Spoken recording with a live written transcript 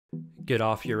Get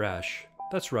off your ash.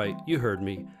 That's right, you heard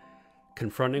me.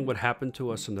 Confronting what happened to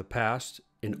us in the past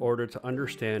in order to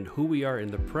understand who we are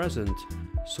in the present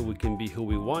so we can be who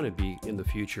we want to be in the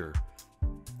future.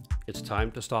 It's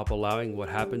time to stop allowing what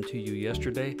happened to you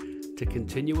yesterday to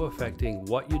continue affecting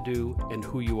what you do and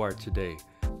who you are today.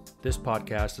 This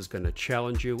podcast is going to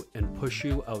challenge you and push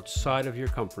you outside of your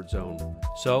comfort zone.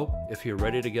 So, if you're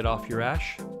ready to get off your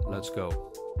ash, let's go.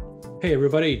 Hey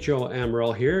everybody, Joe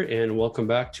Amaral here, and welcome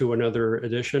back to another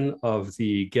edition of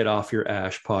the Get Off Your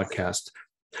Ash podcast.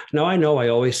 Now, I know I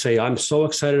always say I'm so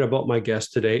excited about my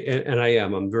guest today, and I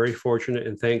am. I'm very fortunate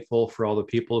and thankful for all the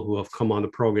people who have come on the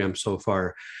program so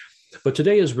far. But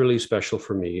today is really special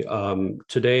for me.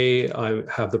 Today, I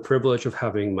have the privilege of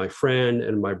having my friend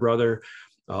and my brother,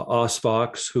 Oz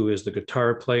Fox, who is the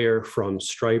guitar player from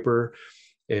Stryper.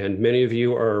 And many of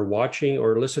you are watching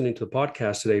or listening to the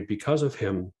podcast today because of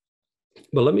him.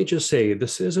 But let me just say,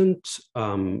 this isn't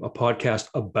a podcast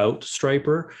about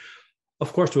Stryper.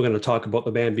 Of course, we're going to talk about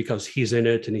the band because he's in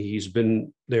it and he's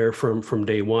been there from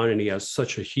day one, and he has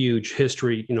such a huge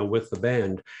history, with the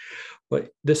band. But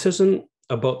this isn't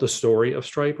about the story of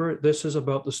Stryper. This is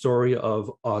about the story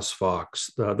of Oz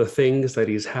Fox, the things that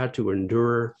he's had to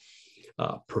endure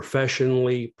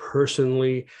professionally,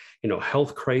 personally,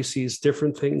 health crises,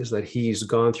 different things that he's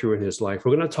gone through in his life.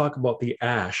 We're going to talk about the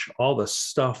ash, all the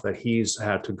stuff that he's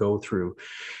had to go through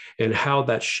and how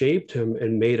that shaped him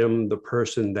and made him the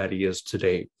person that he is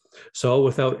today. So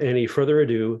without any further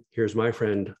ado, here's my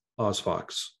friend, Oz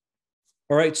Fox.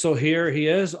 All right, so here he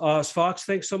is, Oz Fox.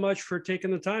 Thanks so much for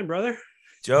taking the time, brother.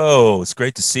 Joe, it's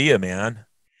great to see you, man.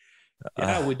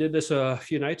 Yeah, we did this a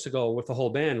few nights ago with the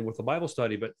whole band with the Bible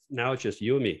study, but now it's just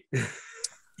you and me.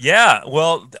 Yeah,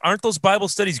 well, aren't those Bible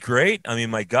studies great? I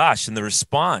mean, my gosh, and the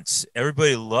response,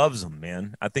 everybody loves them,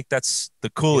 man. I think that's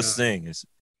the coolest thing is,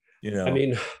 I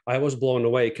mean, I was blown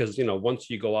away because,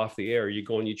 once you go off the air, you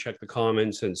go and you check the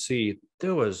comments and see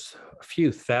there was a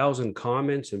few thousand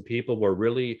comments and people were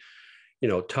really,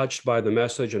 touched by the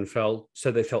message and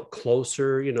said they felt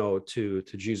closer, to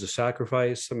Jesus'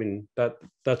 sacrifice. I mean,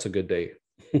 that's a good day.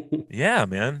 Yeah,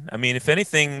 man. I mean, if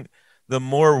anything, the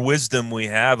more wisdom we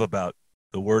have about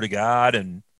the Word of God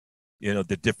and,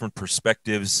 the different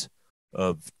perspectives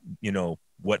of,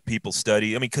 what people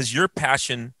study. I mean, because your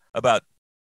passion about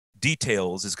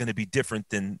details is going to be different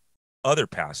than other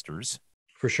pastors.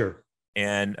 For sure.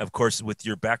 And of course, with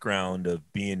your background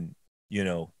of being,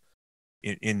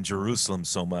 in Jerusalem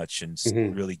so much and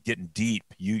really getting deep,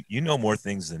 you know more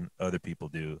things than other people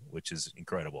do, which is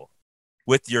incredible.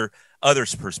 With your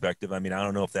other's perspective, I mean, I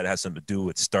don't know if that has something to do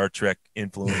with Star Trek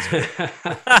influence.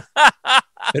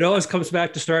 It always comes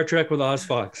back to Star Trek with Oz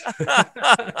Fox.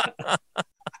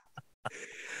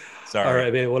 Sorry. All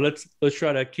right, man. Well, let's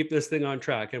try to keep this thing on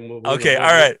track, and okay.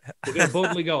 All right. We're gonna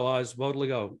boldly go, Oz. Boldly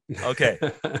go. Okay.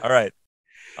 All right.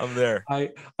 I'm there.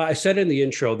 I said in the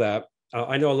intro that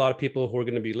I know a lot of people who are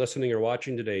going to be listening or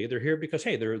watching today. They're here because,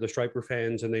 hey, they're the Stryper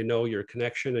fans and they know your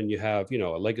connection and you have, a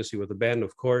legacy with the band,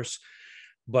 of course.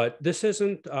 But this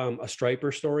isn't a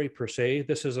Stryper story per se.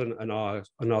 This is an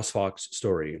Oz Fox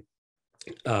story.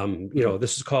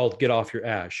 This is called Get Off Your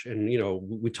Ash. And,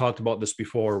 we talked about this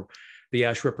before. The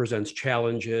ash represents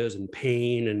challenges and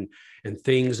pain and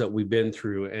things that we've been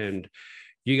through. And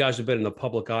you guys have been in the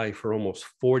public eye for almost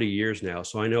 40 years now.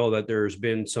 So I know that there's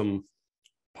been some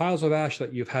piles of ash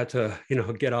that you've had to,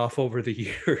 get off over the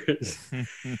years.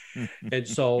 And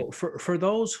so for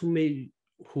those who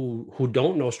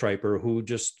don't know Stryper, who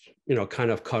just, kind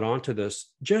of caught on to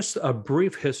this, just a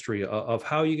brief history of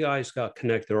how you guys got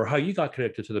connected or how you got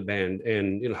connected to the band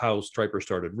and, how Stryper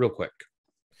started real quick.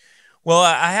 Well,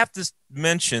 I have to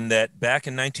mention that back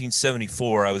in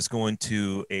 1974, I was going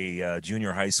to a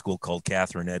junior high school called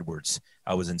Catherine Edwards.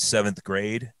 I was in 7th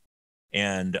grade,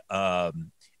 and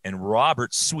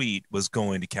Robert Sweet was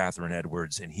going to Catherine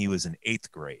Edwards, and he was in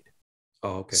 8th grade.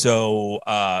 Oh, okay. So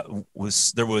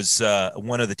there was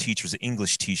one of the teachers, an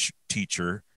English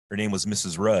teacher. Her name was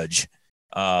Mrs. Rudge.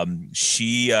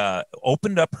 She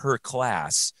opened up her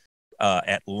class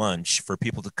at lunch for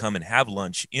people to come and have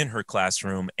lunch in her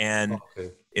classroom. And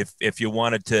if you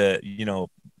wanted to,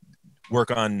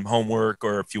 work on homework,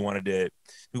 or if you wanted to,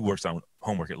 who works on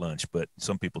homework at lunch, but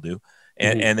some people do.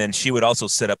 And then she would also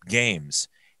set up games.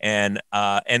 And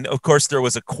of course there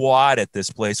was a quad at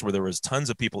this place where there was tons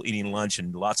of people eating lunch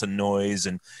and lots of noise.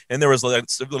 And there was like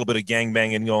a little bit of gang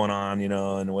banging going on,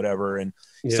 and whatever. And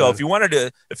so if you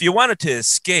wanted to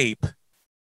escape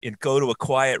and go to a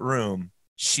quiet room,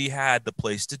 she had the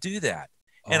place to do that.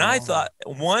 And I thought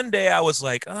one day I was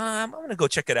like, I'm going to go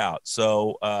check it out.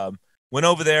 So went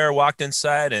over there, walked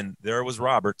inside, and there was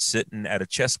Robert sitting at a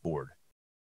chessboard.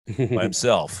 by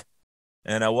himself.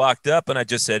 And I walked up and I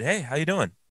just said, "Hey, how you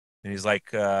doing?" And he's like,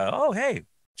 "Oh, hey, would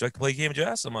you like to play a game of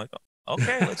chess?" I'm like,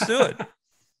 "Okay, let's do it."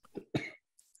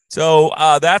 So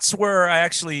that's where I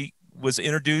actually was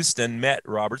introduced and met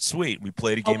Robert Sweet. We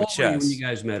played a How game of old were you when you chess.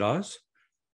 guys met us?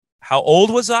 How old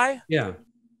was I? Yeah.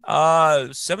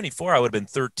 74. I would have been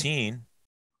 13.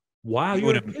 Wow, He you're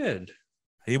would a have kid.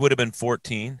 he would have been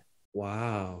 14.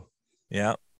 Wow.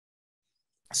 Yeah.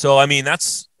 So I mean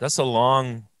that's a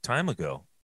long time ago.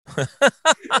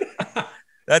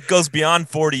 That goes beyond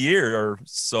 40 years or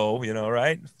so,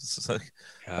 right? That's a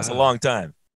Yeah, long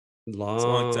time. It's a long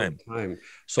long time. time.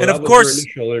 So And that of was your course,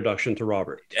 initial introduction to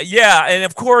Robert. yeah, and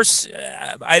of course,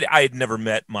 I had never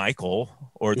met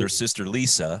Michael or their Mhm. sister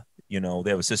Lisa. They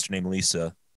have a sister named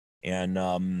Lisa, and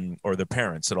or their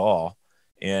parents at all.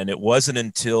 And it wasn't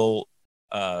until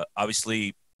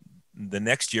obviously the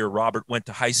next year Robert went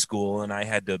to high school, and I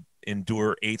had to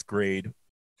endure eighth grade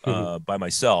by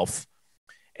myself.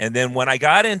 And then when I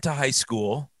got into high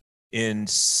school in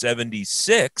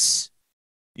 '76,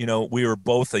 we were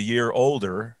both a year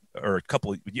older, or a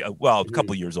couple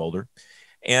Mhm. years older,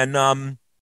 and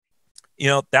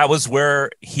that was where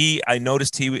I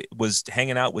noticed he was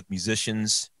hanging out with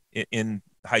musicians in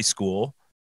high school,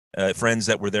 friends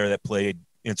that were there that played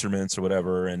instruments or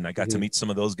whatever, and I got to Mhm. meet some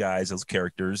of those guys, those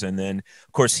characters, and then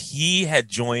of course he had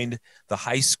joined the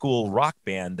high school rock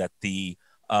band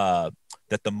uh,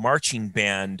 that the marching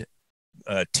band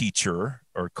teacher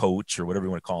or coach or whatever you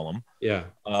want to call him. Yeah.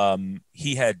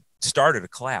 He had started a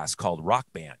class called Rock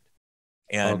Band,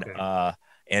 and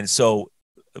Okay. so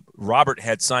Robert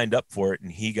had signed up for it,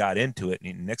 and he got into it.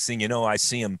 And next thing you know, I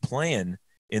see him playing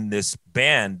in this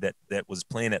band that was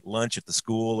playing at lunch at the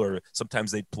school, or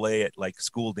sometimes they'd play at like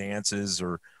school dances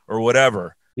or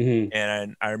whatever. Mhm.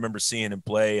 And I remember seeing him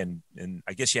play, and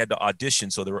I guess you had to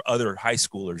audition, so there were other high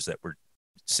schoolers that were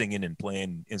singing and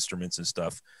playing instruments and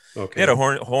stuff. They had a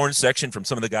Okay. horn section from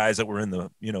some of the guys that were in the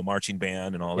marching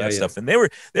band and all Yeah, that yeah. stuff, and they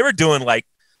were doing like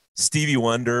Stevie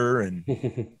Wonder and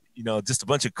just a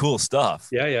bunch of cool stuff.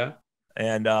 Yeah, yeah.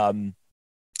 And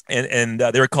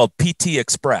they were called PT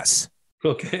Express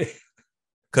Okay.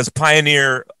 because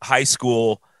Pioneer High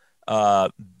School, uh,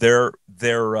 their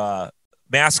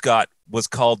mascot was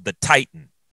called the Titan,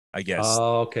 I guess.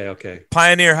 Okay, okay.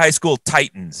 Pioneer High School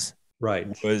Titans Right.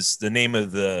 was the name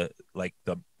of it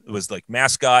was like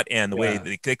mascot, and the way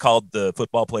Yeah. they called the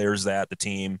football players, that the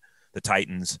team, the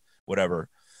Titans, whatever.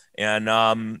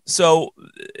 And so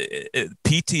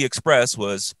PT Express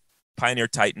was Pioneer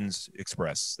Titans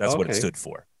Express. That's what it Okay. stood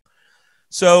for.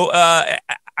 So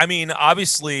I mean,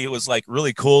 obviously, it was like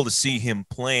really cool to see him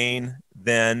playing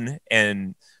then, and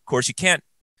of course, you can't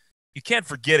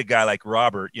forget a guy like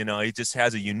Robert. He just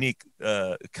has a unique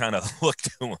kind of look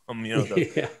to him.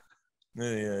 Yeah.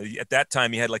 At that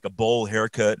time he had like a bowl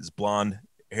haircut. His blonde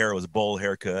hair was a bowl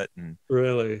haircut, and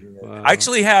Really? I Wow.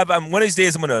 actually have. One of these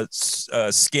days I'm gonna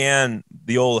scan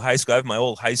the old high school. I have my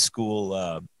old high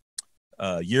school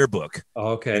yearbook, and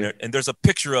Okay. there's a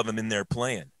picture of him in there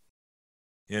playing.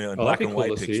 In Oh, that'd black be and cool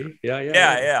white to picture. see. Yeah, yeah,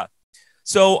 Yeah, yeah. yeah.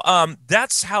 So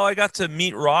that's how I got to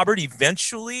meet Robert.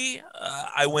 Eventually,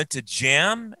 I went to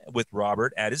jam with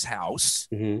Robert at his house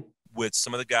Hmm. with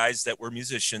some of the guys that were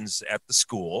musicians at the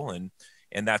school, and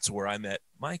that's where I met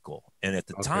Michael. And at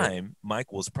the Okay. time,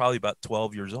 Michael was probably about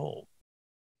 12 years old.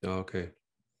 Okay.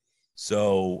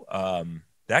 So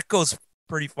that goes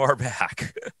pretty far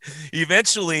back.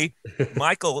 Eventually,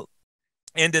 Michael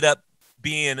ended up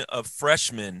being a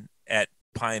freshman at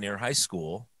Pioneer High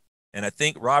School, and I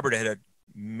think Robert had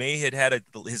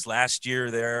his last year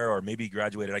there, or maybe he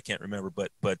graduated. I can't remember,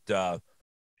 but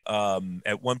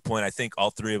at one point, I think all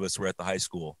three of us were at the high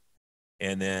school.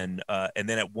 And then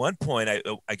at one point,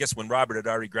 I guess when Robert had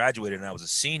already graduated and I was a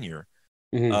senior,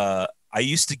 Hmm. I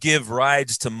used to give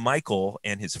rides to Michael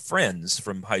and his friends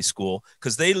from high school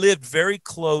because they lived very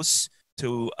close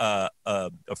to a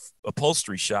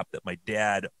upholstery shop that my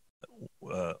dad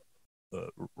uh,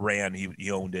 ran. He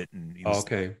owned it, and he was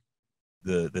Okay.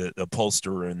 the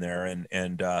upholsterer in there, and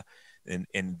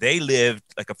they lived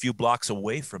like a few blocks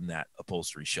away from that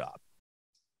upholstery shop.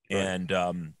 Right.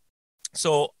 And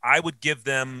so I would give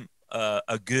them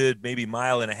a good maybe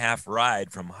mile and a half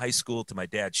ride from high school to my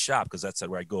dad's shop, because that's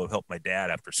where I go help my dad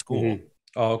after Hmm. school,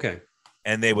 Oh, okay.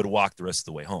 and they would walk the rest of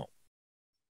the way home.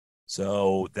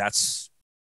 So that's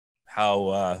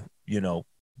how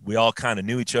we all kind of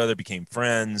knew each other, became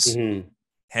friends, Hmm.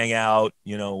 hang out,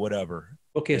 whatever.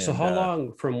 Okay, so And how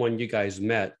long from when you guys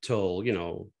met till,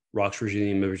 Rock's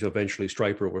regime eventually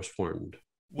Stryper was formed?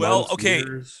 well, Months, okay,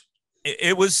 years?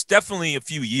 it was definitely a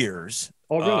few years.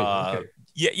 Oh, really? Okay.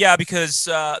 Yeah, because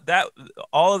that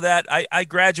all of that, I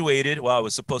graduated. Well, I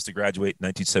was supposed to graduate in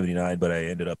 1979, but I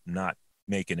ended up not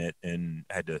making it and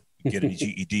had to get a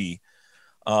GED.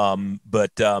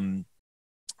 But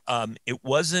it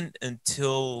wasn't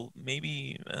until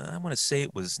maybe I want to say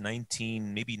it was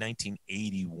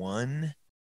 1981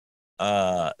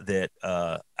 that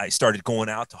I started going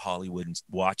out to Hollywood and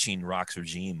watching Rock's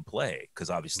Regime play, because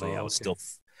obviously Oh, okay.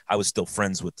 I was still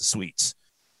friends with the Sweets,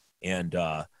 and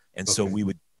so Okay.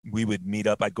 we would meet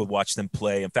up. I'd go watch them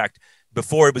play. In fact,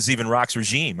 before it was even Rock's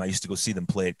Regime, I used to go see them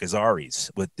play at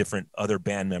Gazzari's with different other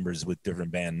band members with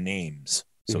different band names,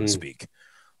 so to Hmm. speak.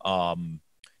 Um,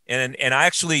 and I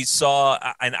actually saw,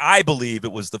 and I believe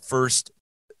it was the first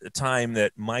time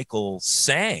that Michael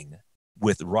sang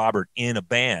with Robert in a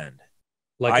band.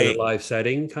 Like in a I live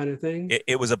setting kind of thing?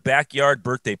 it was a backyard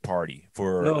birthday party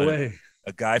for No way.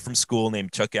 a guy from school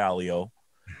named Chuck Allio,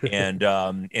 and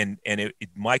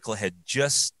Michael had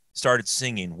just started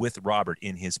singing with Robert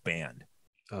in his band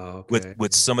Oh, with okay.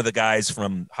 some of the guys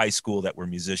from high school that were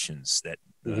musicians that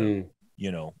Hmm.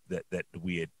 that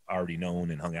we had already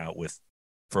known and hung out with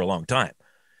for a long time.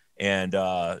 And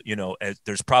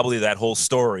there's probably that whole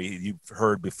story you've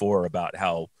heard before about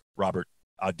how Robert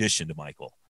auditioned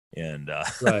Michael, and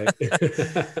Right.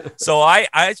 so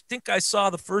I think I saw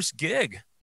the first gig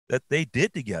that they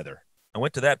did together. I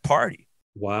went to that party.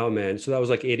 Wow, man. So that was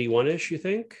like 81-ish, you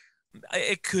think?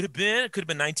 It could have been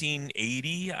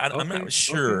 1980. I'm not Okay. Okay.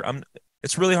 sure.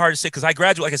 It's really hard to say because I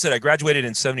graduated. Like I said, I graduated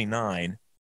in '79,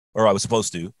 or I was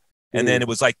supposed to, and then Hmm. it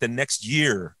was like the next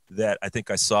year that I think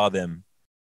I saw them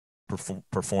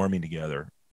performing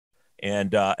together.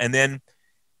 And then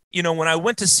when I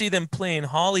went to see them play in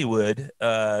Hollywood,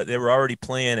 they were already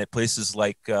playing at places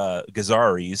like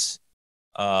Gazzari's.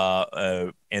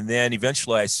 And then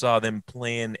eventually I saw them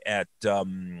playing at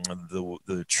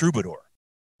the Troubadour.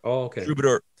 Oh, okay.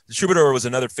 Troubadour. The Troubadour was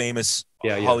another famous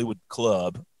Yeah, yeah. Hollywood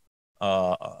club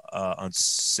on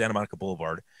Santa Monica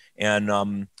Boulevard.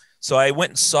 And so I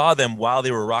went and saw them while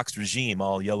they were Rock's Regime,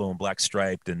 all yellow and black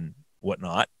striped and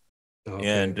whatnot. Okay.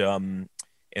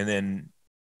 And then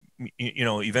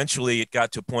eventually it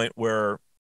got to a point where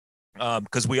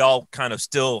because we all kind of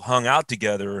still hung out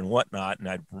together and whatnot, and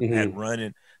Hmm.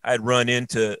 I'd run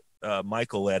into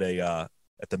Michael at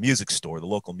the music store, the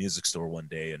local music store one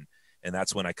day, and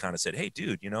that's when I kind of said, "Hey,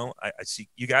 dude, I see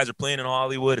you guys are playing in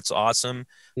Hollywood. It's awesome."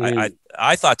 I, Hmm.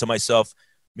 I thought to myself,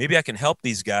 maybe I can help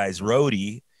these guys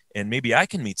roadie, and maybe I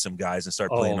can meet some guys and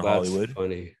start playing Oh, in that's Hollywood.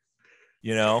 funny.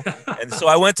 You know, and so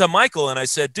I went to Michael and I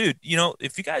said, "Dude,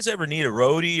 if you guys ever need a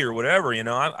roadie or whatever,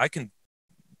 I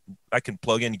can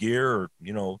plug in gear or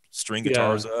string Yeah.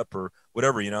 guitars up or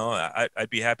whatever. I'd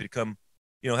be happy to come,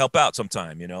 help out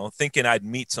sometime. Thinking I'd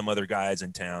meet some other guys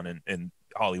in town and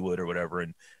Hollywood or whatever,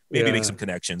 and maybe make Yeah. some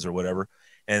connections or whatever.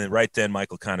 And right then,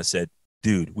 Michael kind of said,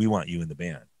 "Dude, we want you in the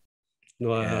band."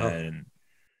 Wow. And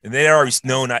they already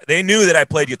known they knew that I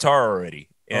played guitar already,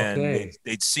 and Okay.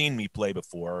 they'd seen me play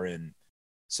before, and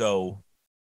so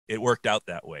it worked out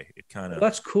that way. It kind Well, of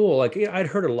that's cool. Like, yeah, I'd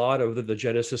heard a lot of the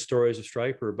Genesis stories of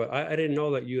Stryper, but I didn't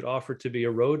know that you'd offered to be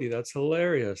a roadie. That's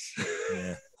hilarious.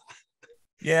 yeah.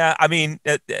 Yeah, I mean,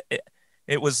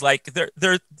 it was like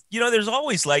there's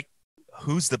always like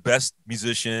who's the best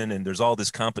musician, and there's all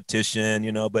this competition,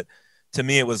 But to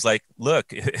me, it was like,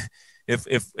 look,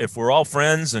 if we're all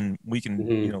friends and we can,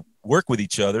 Hmm. work with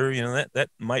each other, that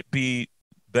might be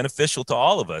beneficial to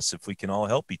all of us if we can all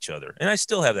help each other. And I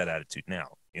still have that attitude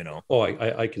now. Oh,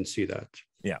 I can see that.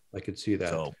 Yeah. I can see that.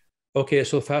 So, Okay,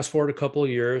 so fast forward a couple of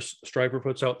years, Stryper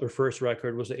puts out their first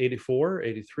record. Was it 84,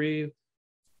 83?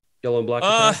 Yellow and Black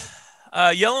uh,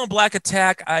 Attack? Yellow and Black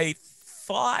Attack, I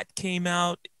thought came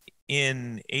out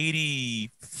in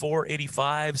 84,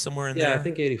 85, somewhere in Yeah, I there.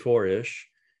 think 84-ish.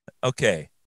 Okay.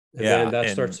 And then Yeah. that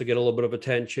starts And to get a little bit of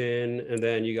attention. And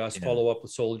then you guys yeah. follow up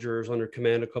with Soldiers Under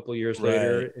Command a couple of years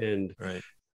later. Right. And Right.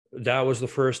 that was the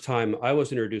first time I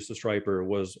was introduced to Stryper.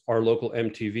 Was our local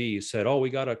MTV said, "Oh, we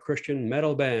got a Christian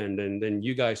metal band," and then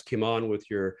you guys came on with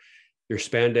your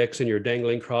spandex and your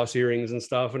dangling cross earrings and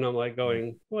stuff, and I'm like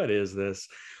going, "What is this?"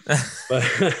 But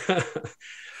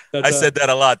that's I a said that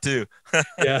a lot too.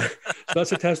 yeah, so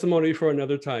that's a testimony for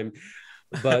another time.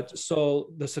 But so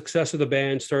the success of the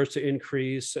band starts to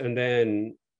increase, and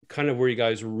then kind of where you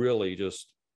guys really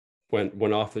just went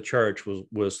off the charts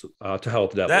was To Hell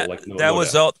with the Devil, that like that no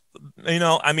was doubt.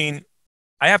 all. I mean,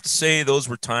 I have to say those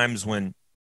were times when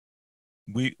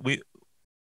we we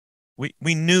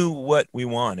we knew what we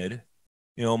wanted.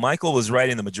 Michael was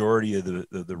writing the majority of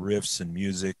the riffs and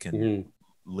music and Mhm.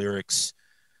 lyrics.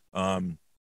 Um,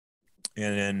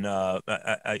 and then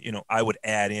I would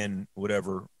add in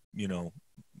whatever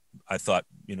I thought,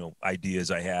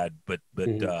 ideas I had, but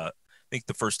Mhm. I think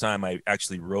the first time I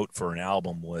actually wrote for an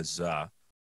album was,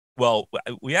 well,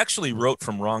 we actually wrote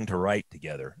from wrong to right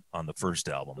together on the first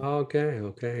album. Okay,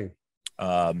 okay.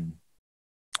 Um,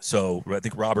 so I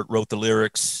think Robert wrote the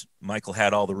lyrics, Michael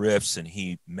had all the riffs, and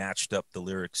he matched up the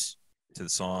lyrics to the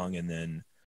song, and then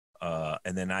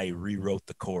I rewrote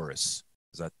the chorus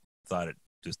because I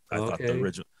Okay.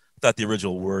 thought the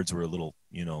original words were a little,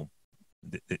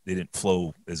 they didn't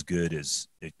flow as good as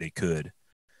they could.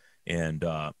 And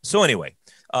so anyway,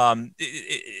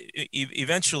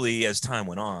 eventually, as time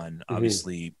went on, Hmm.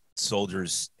 obviously,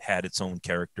 Soldiers had its own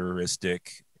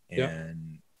characteristic, Yep.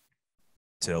 and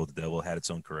Till the Devil had its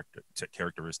own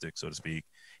characteristic, so to speak.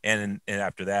 And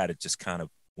after that, it just kind of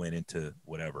went into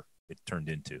whatever it turned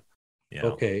into, you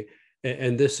know. Okay.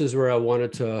 And this is where I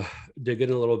wanted to dig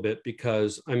in a little bit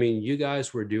because I mean, you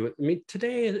guys were doing, I mean,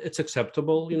 today it's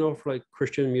acceptable, for like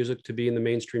Christian music to be in the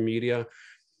mainstream media.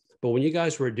 But when you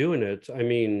guys were doing it, I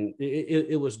mean,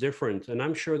 it was different. And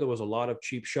I'm sure there was a lot of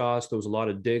cheap shots. There was a lot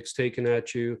of digs taken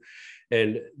at you.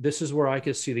 And this is where I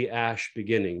could see the ash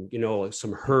beginning, like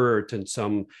some hurt and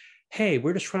some, hey,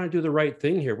 we're just trying to do the right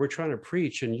thing here. We're trying to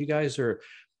preach. And you guys are,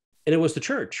 and it was the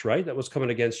church, right? That was coming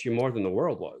against you more than the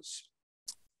world was.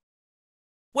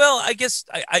 Well, I guess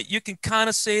you can kind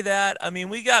of say that. I mean,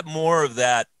 we got more of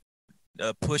that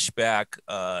pushback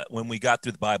when we got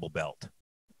through the Bible Belt,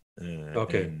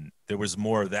 Okay. and there was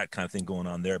more of that kind of thing going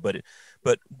on there. But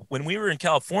when we were in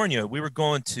California, we were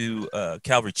going to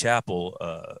Calvary Chapel,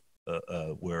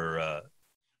 where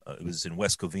it was in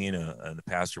West Covina, and the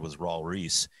pastor was Raul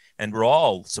Reese, and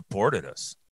Raul supported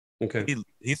us. Okay.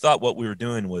 He thought what we were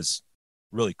doing was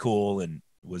really cool and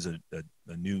was a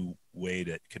new way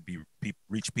that could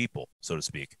reach people, so to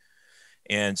speak.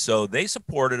 And so they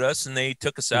supported us, and they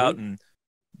took us out, Hmm.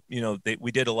 and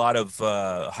we did a lot of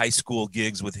high school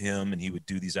gigs with him, and he would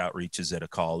do these outreaches at a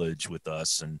college with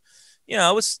us, and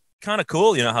it was kind of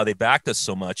cool, how they backed us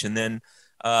so much. And then,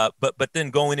 but then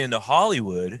going into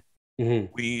Hollywood, Hmm.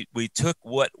 we took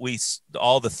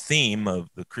all the theme of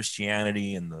the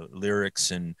Christianity and the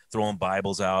lyrics and throwing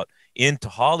Bibles out into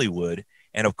Hollywood,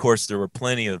 and of course there were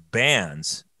plenty of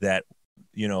bands that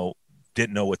you know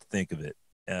didn't know what to think of it.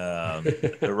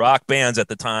 The rock bands at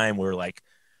the time were like,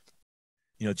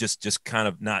 just kind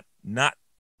of not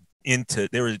into.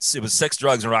 It was sex,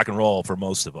 drugs, and rock and roll for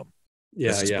most of them. Let's Yeah,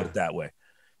 just put yeah. it that way.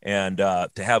 And to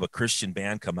have a Christian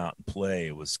band come out and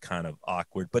play was kind of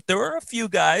awkward. But there were a few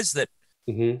guys that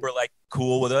Hmm. were like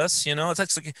cool with us. It's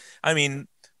actually, I mean,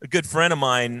 a good friend of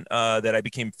mine that I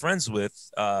became friends with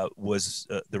was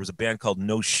there was a band called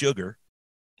No Sugar,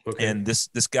 Okay. and this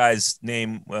guy's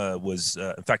name was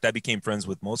in fact I became friends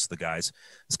with most of the guys.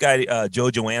 This guy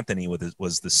Jojo Anthony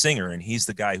was the singer, and he's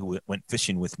the guy who went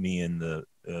fishing with me in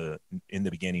the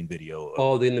beginning video of,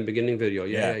 Oh, in the beginning video.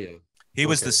 Yeah, yeah, yeah, yeah. he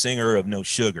was the Okay. singer of No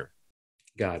Sugar.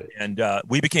 Got it. And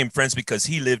we became friends because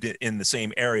he lived in the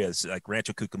same areas, like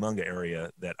Rancho Cucamonga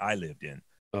area that I lived in.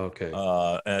 Okay.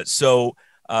 So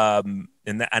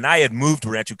and I had moved to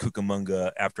Rancho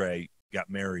Cucamonga after I got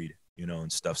married,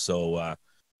 and stuff. So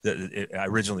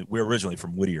we're originally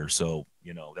from Whittier, so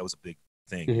that was a big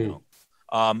thing.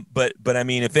 Hmm. But I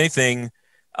mean, if anything,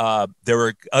 there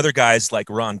were other guys like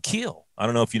Ron Keel. I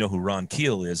don't know if you know who Ron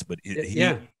Keel is, but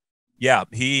Yeah. yeah,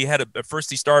 he had at first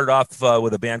he started off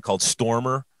with a band called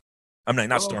Stormer. I'm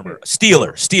not Oh, Stormer, okay. Steeler,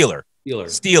 No, Steeler, healer.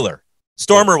 Steeler. Yes,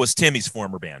 Stormer was Timmy's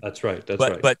former band, that's right. That's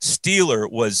but right. Steeler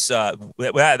was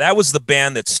that was the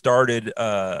band that started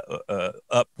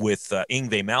up with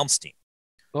Yngwie Malmsteen.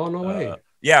 Oh, no way.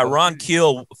 Yeah, Ron Okay.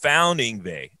 Keel found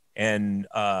Yngwie and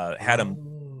had him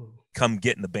Oh. come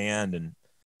get in the band, and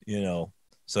you know,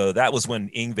 so that was when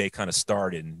Yngwie kind of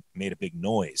started and made a big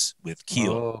noise with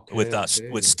Keel, Oh, okay. with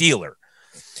Okay. Steeler,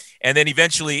 and then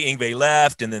eventually Yngwie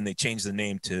left, and then they changed the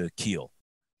name to Keel.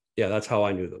 Yeah, that's how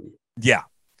I knew them. Yeah,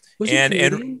 Was he and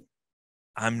Canadian?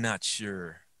 I'm not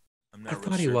sure. I'm I not real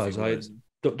thought he sure if he was. I was,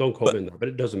 don't quote but me on that, but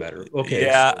it doesn't matter. Okay,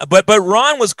 yeah, so but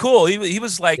Ron was cool. He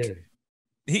was like yeah.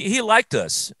 he liked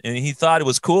us, and he thought it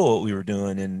was cool what we were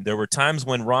doing. And there were times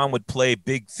when Ron would play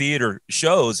big theater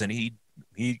shows, and he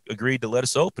agreed to let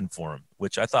us open for him,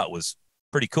 which I thought was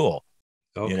pretty cool.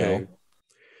 You know, Okay.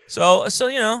 so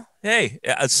hey,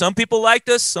 some people liked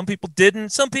us, some people didn't,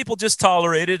 some people just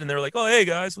tolerated, and they're like, oh hey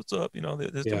guys, what's up?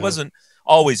 There Yeah. wasn't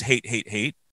always hate.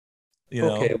 You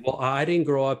know, Okay, well, I didn't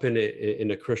grow up in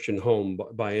a Christian home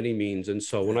by any means, and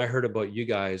so when yeah. I heard about you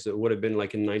guys, it would have been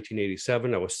like in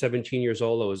 1987. I was 17 years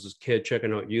old. I was this kid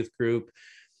checking out youth group,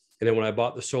 and then when I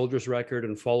bought the Soldiers record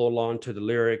and followed along to the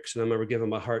lyrics, and I remember giving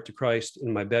my heart to Christ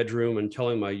in my bedroom and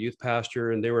telling my youth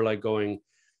pastor, and they were like going,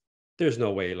 "There's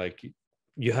no way, like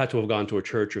you had to have gone to a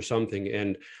church or something.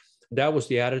 And that was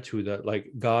the attitude that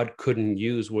like God couldn't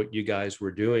use what you guys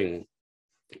were doing.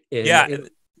 And Yeah, it,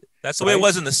 that's the way it right?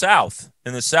 was in the South.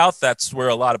 In the South, that's where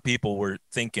a lot of people were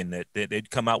thinking that they'd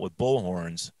come out with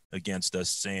bullhorns against us,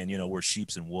 saying, we're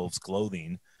sheep's and wolves'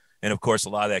 clothing. And of course, a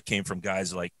lot of that came from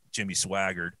guys like Jimmy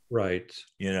Swaggart, Right.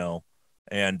 you know,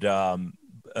 and uh,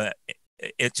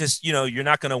 it just, you're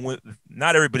not going to,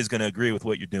 not everybody's going to agree with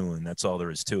what you're doing. That's all there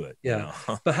is to it, Yeah.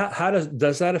 But how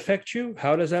does that affect you?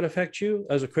 How does that affect you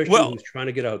as a Christian Well, who's trying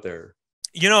to get out there?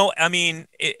 I mean,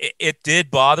 it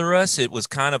did bother us. It was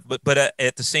kind of, but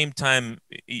at the same time,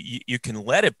 you can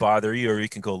let it bother you, or you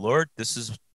can go, Lord, this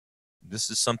is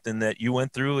something that you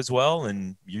went through as well,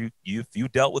 and if you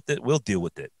dealt with it, we'll deal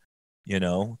with it.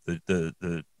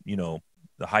 The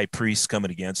high priest coming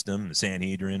against him, the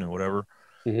Sanhedrin or whatever,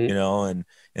 Hmm. and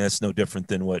it's no different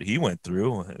than what he went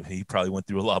through. He probably went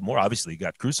through a lot more. Obviously, he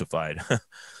got crucified.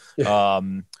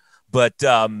 um, but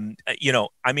I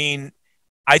mean,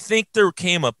 I think there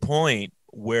came a point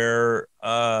where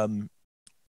I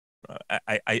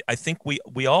think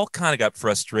we all kind of got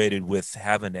frustrated with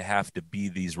having to have to be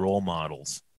these role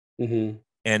models, Hmm.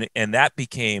 and that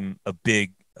became a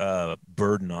big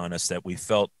burden on us that we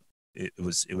felt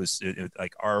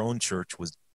like our own church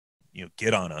was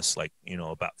get on us, like,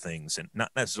 about things, and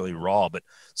not necessarily raw, but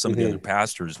some of the other Hmm.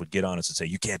 pastors would get on us and say,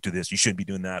 you can't do this, you shouldn't be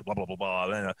doing that, blah blah blah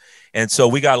blah. And so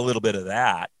we got a little bit of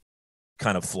that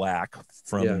kind of flack Yeah.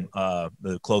 from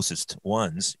the closest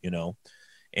ones,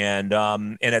 and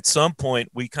at some point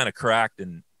we kind of cracked,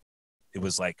 and it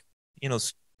was like, you know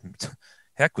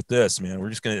heck with this, man, we're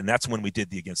just gonna, and that's when we did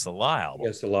the Against the Law album.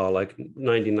 Against the law, like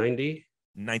 1990.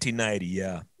 1990,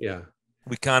 yeah. Yeah.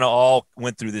 We kind of all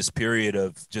went through this period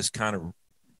of just kind of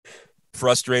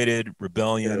frustrated Yeah.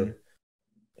 rebellion,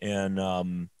 and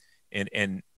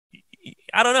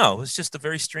I don't know, it was just a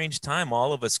very strange time.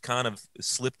 All of us kind of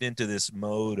slipped into this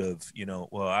mode of,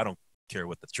 well, I don't care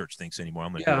what the church thinks anymore,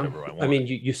 I'm going to do Yeah. whatever I I want. mean,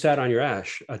 you sat on your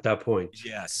ash at that point,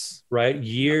 Yes. right? Yeah, right.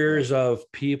 Years of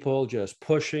people just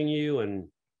pushing you and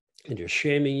just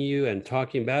shaming you and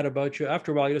talking bad about you.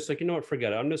 After a while, you're just like, you know what,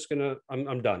 forget it. I'm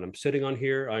done. I'm sitting on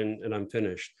here and I'm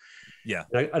finished. Yeah.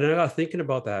 And I got thinking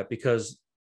about that because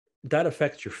that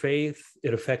affects your faith.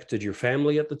 It affected your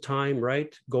family at the time,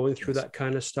 right? Going through Yes. that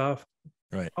kind of stuff.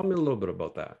 Right. Tell me a little bit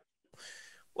about that.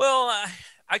 Well,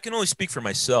 I can only speak for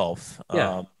myself.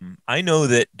 Yeah. I know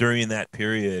that during that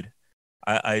period,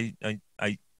 I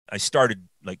started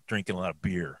like drinking a lot of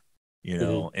beer,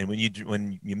 Hmm. and when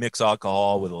you mix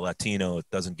alcohol with a Latino, it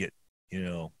doesn't get, you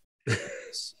know,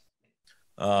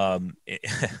 um,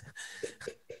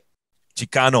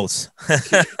 Chicanos.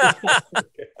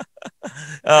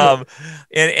 um,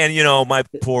 and my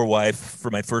poor wife, for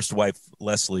my first wife,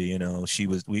 Leslie, she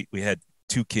was, we had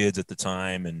two kids at the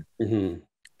time, and Hmm.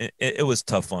 it was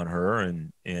tough on her,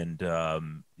 and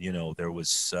there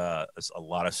was a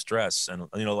lot of stress, and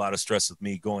a lot of stress with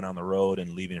me going on the road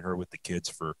and leaving her with the kids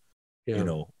for you Yeah.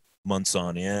 know months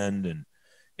on end,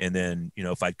 and then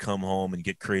if I'd come home and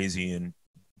get crazy and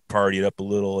party it up a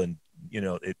little, and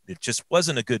it just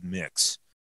wasn't a good mix,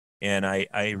 and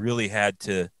I really had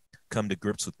to come to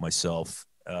grips with myself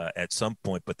at some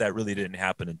point, but that really didn't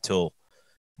happen until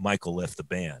Michael left the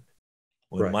band.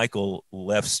 When Right. Michael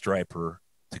left Stryper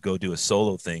to go do a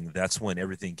solo thing, that's when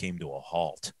everything came to a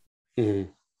halt. Hmm.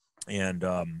 And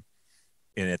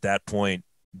at that point,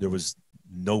 there was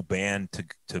no band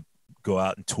to go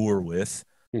out and tour with.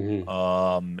 Hmm.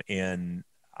 And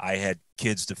I had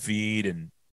kids to feed,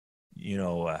 and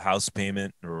a house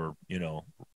payment, or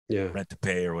Yeah. rent to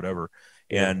pay or whatever.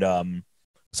 Yeah. And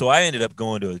so I ended up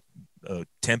going to a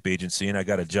temp agency, and I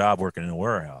got a job working in a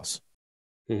warehouse.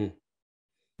 Hmm.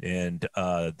 And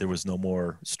there was no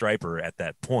more Stryper at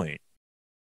that point.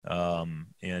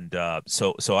 And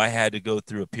so I had to go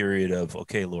through a period of,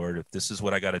 okay, Lord, if this is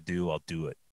what I got to do, I'll do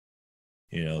it,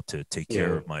 to take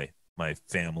care Yeah. of my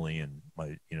family and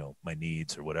my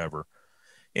needs or whatever.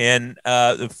 And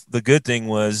the good thing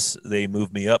was they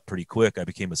moved me up pretty quick. I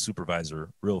became a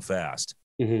supervisor real fast,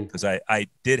 Hmm. because I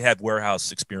did have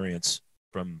warehouse experience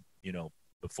from,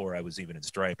 before I was even in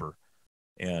Stryper.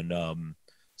 And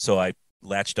so I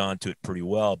latched onto it pretty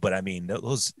well. But I mean,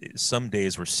 those some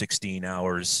days were 16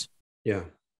 hours, Yeah.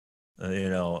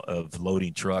 of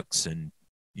loading trucks and,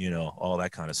 all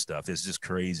that kind of stuff. It's just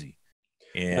crazy.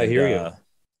 I And hear you.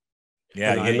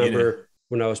 yeah, And I you remember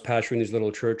when I was pastoring these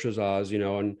little churches,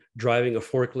 and driving a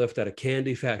forklift at a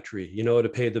candy factory, to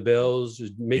pay the bills,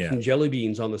 just yeah, making jelly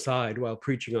beans on the side while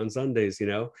preaching on Sundays.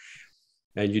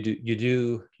 And you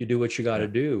do what you got to yeah,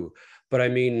 do. But I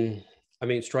mean,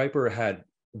 Stryper had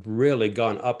really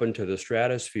gone up into the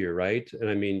stratosphere, right? And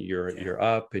I mean, Yeah. you're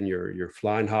up and you're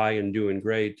flying high and doing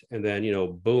great, and then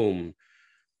boom,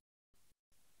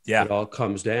 Yeah. it all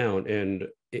comes down. And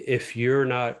if you're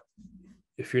not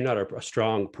a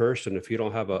strong person, if you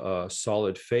don't have a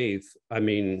solid faith, I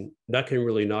mean, that can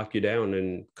really knock you down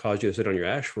and cause you to sit on your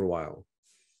ash for a while.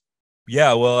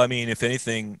 Yeah. Well, I mean, if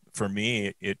anything, for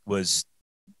me, it was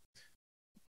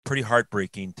pretty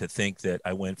heartbreaking to think that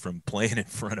I went from playing in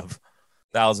front of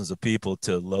thousands of people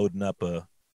to loading up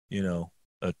you know,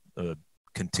 a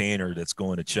container that's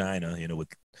going to China.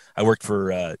 I worked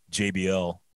for JBL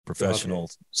Okay. Professional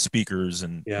Speakers,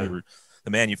 and Yeah.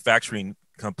 the manufacturing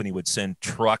company would send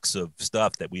trucks of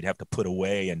stuff that we'd have to put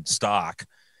away and stock,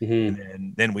 and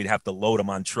Hmm. then we'd have to load them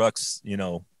on trucks, in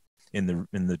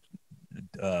the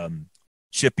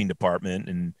shipping department,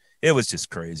 and it was just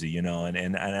crazy, and I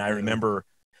Yeah. remember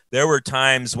there were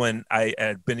times when I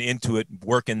had been into it,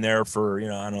 working there for,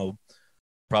 I don't know,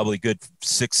 probably good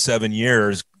 6-7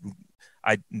 years.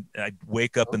 I'd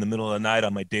wake up in the middle of the night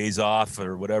on my days off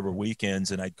or whatever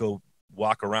weekends, and I'd go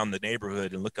walk around the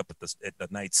neighborhood and look up at the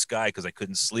night sky because I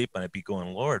couldn't sleep, and I'd be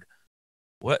going, Lord,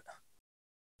 what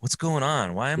what's going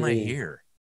on? Why am I Hmm. here?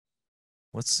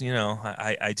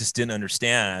 I just didn't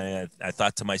understand. I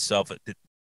thought to myself,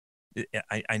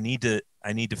 I need to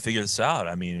figure this out.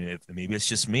 I mean, maybe it's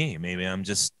just me. Maybe I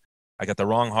got the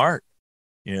wrong heart,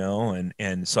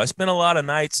 and so I spent a lot of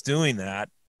nights doing that,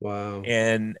 Wow.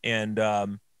 and then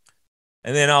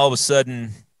all of a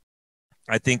sudden,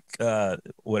 I think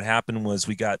what happened was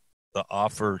we got the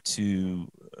offer to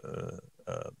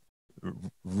uh,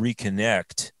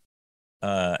 reconnect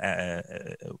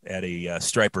at a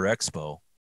Stryper Expo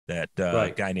that a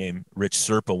Right. guy named Rich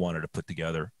Serpa wanted to put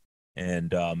together,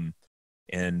 and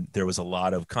there was a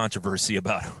lot of controversy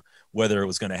about whether it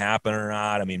was going to happen or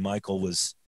not. I mean, Michael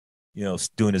was,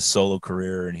 doing his solo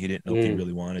career, and he didn't know if he Mm.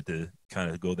 really wanted to kind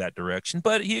of go that direction,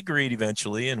 but he agreed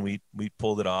eventually, and we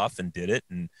pulled it off and did it,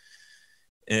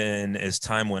 and as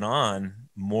time went on,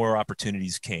 more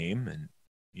opportunities came, and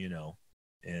you know,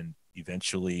 and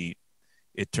eventually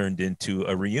it turned into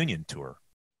a reunion tour.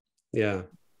 Yeah.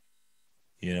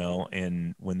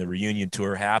 And when the reunion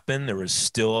tour happened, there was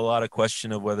still a lot of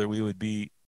question of whether we would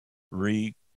be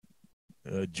re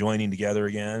joining together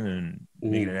again and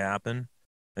making Mm. it happen.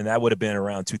 And that would have been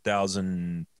around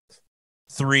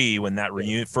 2003 when that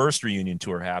Yeah. first reunion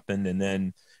tour happened. And then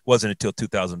it wasn't until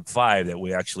 2005 that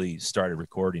we actually started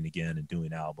recording again and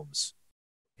doing albums.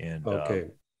 And,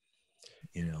 Okay.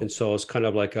 you know, And so it's kind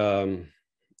of like I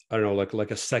don't know,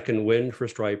 like a second win for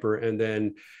Stryper. And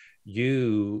then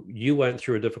you went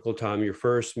through a difficult time. Your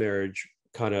first marriage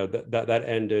kind of that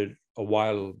ended a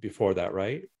while before that,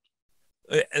 right?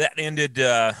 that ended,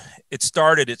 it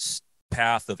started its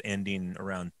path of ending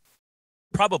around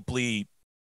probably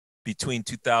between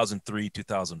 2003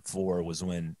 2004 was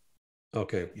when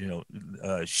Okay.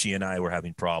 she and I were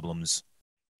having problems,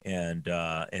 and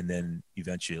then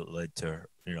eventually it led to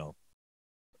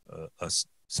us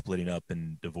splitting up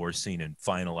and divorcing, and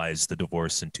finalized the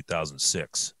divorce in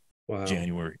 2006, Wow.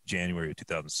 January of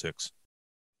 2006.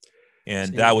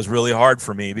 And that See. was really hard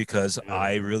for me because Yeah.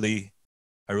 I really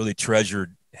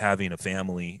treasured having a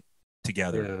family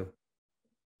together, Yeah.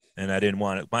 and I didn't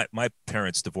want it. My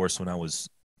parents divorced when I was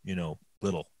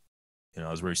little. I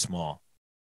was very small,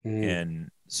 Mm.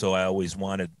 and so I always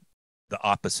wanted the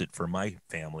opposite for my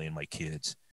family and my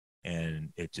kids,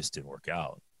 and it just didn't work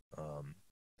out.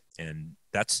 And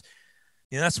that's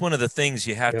one of the things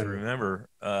you have to Yeah. remember.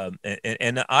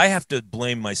 And I have to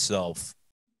blame myself.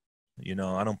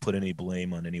 I don't put any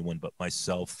blame on anyone but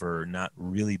myself for not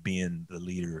really being the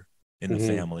leader in the Hmm.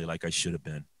 family like I should have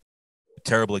been. A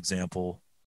terrible example.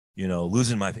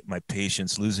 Losing my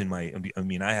patience, losing my. I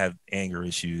mean, I have anger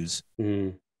issues,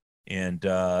 Hmm. and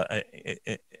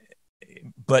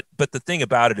but the thing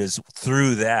about it is,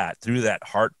 through that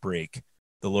heartbreak,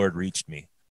 the Lord reached me,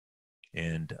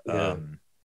 and Yeah.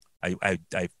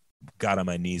 I got on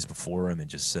my knees before him and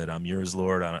just said, I'm yours,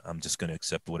 Lord. I'm just going to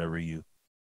accept whatever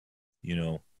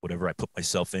I put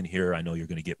myself in here. I know you're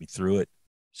going to get me through it.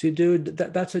 See, dude,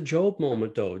 that's a Job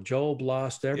moment, though. Job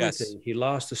lost Yes. everything. He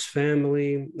lost his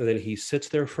family, and then he sits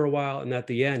there for a while. And at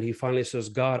the end, he finally says,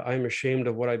 God, I'm ashamed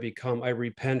of what I become. I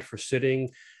repent for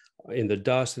sitting in the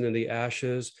dust and in the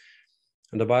ashes.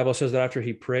 And the Bible says that after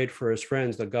he prayed for his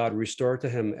friends, that God restored to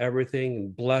him everything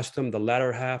and blessed him. The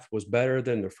latter half was better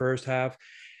than the first half.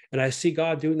 And I see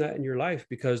God doing that in your life,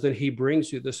 because then he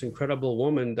brings you this incredible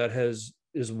woman that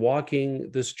is walking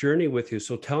this journey with you.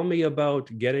 So tell me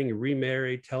about getting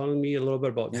remarried, telling me a little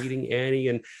bit about meeting Annie,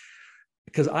 and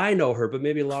because I know her, but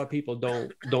maybe a lot of people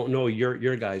don't know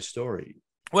your guys' story.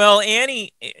 Well,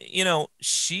 Annie,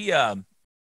 she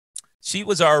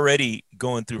was already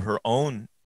going through her own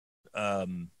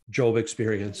Job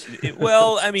experience.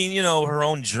 well, I mean, her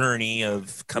own journey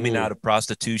of coming out Mm, of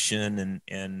prostitution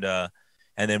and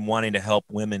then wanting to help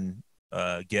women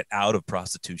get out of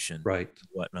prostitution right. and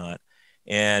whatnot.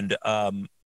 And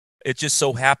it just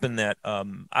so happened that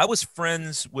I was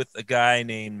friends with a guy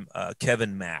named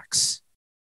Kevin Max.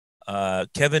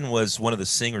 Kevin was one of the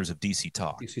singers of DC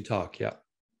Talk. DC Talk. Yeah.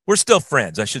 We're still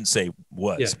friends. I shouldn't say Yeah.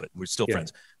 was, but we're still Yeah.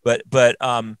 friends. But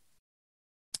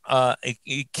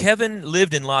Kevin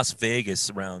lived in Las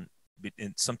Vegas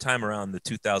sometime around the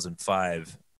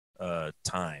 2005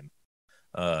 time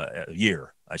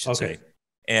year, I should Okay. say.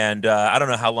 And I don't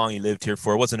know how long he lived here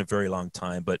for. It wasn't a very long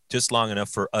time, but just long enough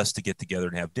for us to get together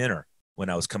and have dinner when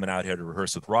I was coming out here to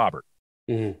rehearse with Robert.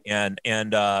 Mm,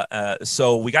 And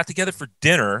so we got together for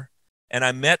dinner, and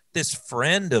I met this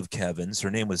friend of Kevin's.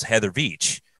 Her name was Heather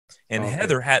Veach, and okay.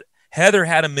 Heather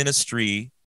had a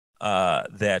ministry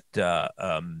that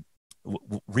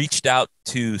reached out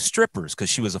to strippers because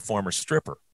she was a former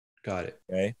stripper. Got it.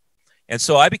 Okay, and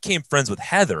so I became friends with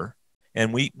Heather,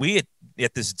 and we had,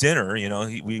 at this dinner,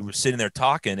 we were sitting there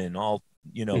talking and all,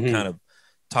 Hmm. kind of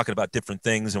talking about different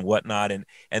things and whatnot, and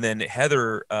then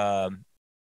Heather.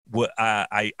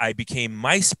 I became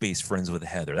MySpace friends with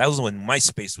Heather. That was when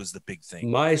MySpace was the big thing.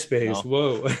 MySpace.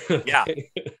 Whoa. Yeah,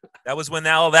 Okay. that was when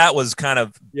all that was kind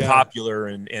of Yeah. popular,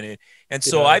 and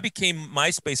so Yeah. I became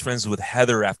MySpace friends with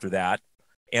Heather after that,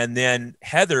 and then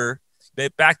Heather,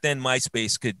 back then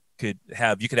MySpace could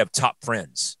have, you could have top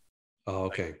friends, Oh,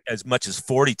 like okay. as much as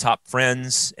 40 top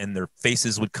friends, and their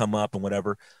faces would come up and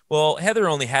whatever. Well, Heather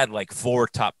only had like 4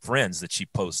 top friends that she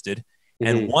posted,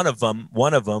 and Hmm. one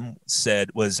of them said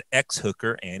was ex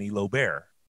hooker Annie Lobert.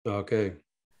 Okay.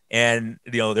 And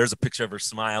there's a picture of her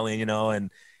smiling, and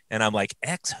I'm like,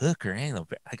 ex hooker.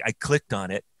 I clicked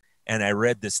on it, and I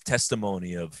read this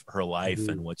testimony of her life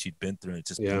and Hmm. what she'd been through, and it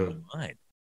just blew Yeah. my mind.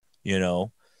 you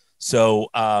know so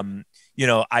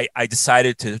I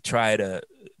decided to try to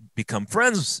become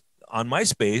friends on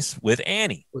MySpace with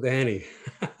Annie. With Annie.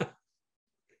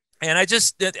 And I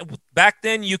just, back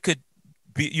then, you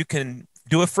can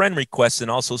do a friend request and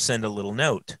also send a little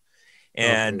note.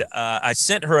 And Okay. I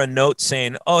sent her a note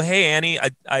saying, "Oh, hey Annie,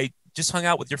 I just hung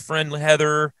out with your friend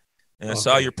Heather, and I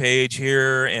saw your Okay. page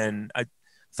here, and I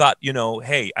thought,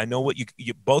 hey, I know what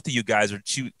you both of you guys are.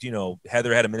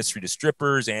 Heather had a ministry to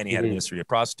strippers, Annie had a Hmm. ministry to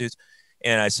prostitutes,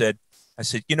 and I said,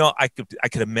 I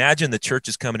could imagine the church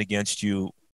is coming against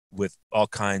you with all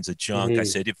kinds of junk. I Hmm.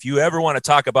 said, if you ever want to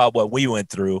talk about what we went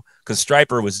through, because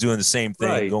Stryper was doing the same thing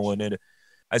Right. going into,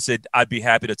 I said, I'd be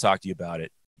happy to talk to you about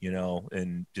it,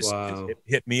 and just Wow.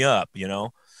 hit me up.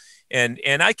 And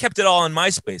I kept it all in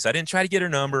MySpace. I didn't try to get her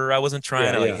number. I wasn't trying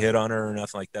Yeah. to like Yeah. hit on her or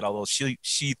nothing like that. Although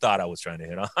she thought I was trying to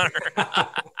hit on her.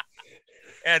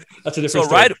 And That's a different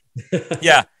so story.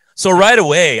 yeah. So right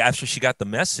away after she got the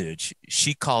message,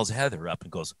 she calls Heather up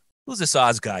and goes, "Who's this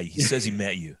Oz guy? He says he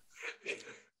met you."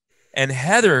 And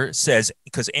Heather says,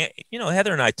 because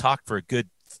Heather and I talked for a good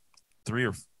 3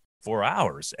 or 4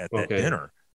 hours at that Okay.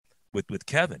 dinner with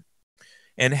Kevin.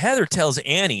 And Heather tells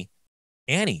Annie,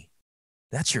 "Annie,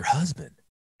 that's your husband."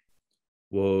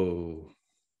 Whoa.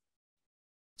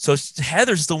 So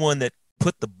Heather's the one that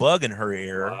put the bug in her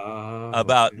ear Wow.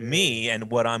 about Okay. me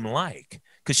and what I'm like,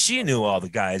 because she knew all the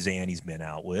guys Annie's been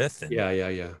out with. And, Yeah. Yeah.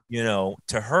 Yeah.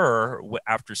 to her,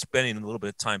 after spending a little bit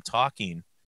of time talking,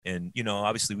 and,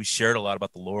 obviously we shared a lot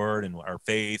about the Lord and our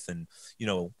faith and,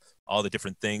 all the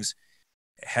different things,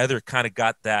 Heather kind of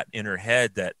got that in her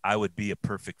head that I would be a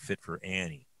perfect fit for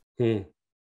Annie. Hmm.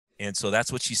 And so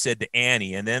that's what she said to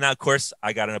Annie. And then, of course,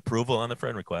 I got an approval on the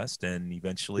friend request. And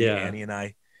eventually, Yeah. Annie and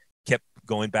I kept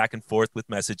going back and forth with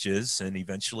messages. And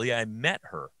eventually, I met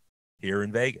her here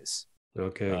in Vegas,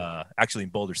 Okay. actually in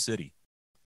Boulder City,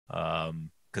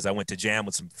 because I went to jam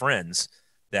with some friends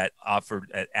that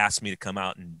asked me to come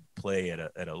out and play at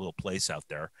a little place out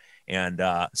there. And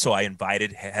so I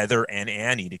invited Heather and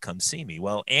Annie to come see me.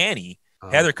 Well,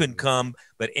 Heather couldn't Okay. come,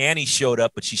 but Annie showed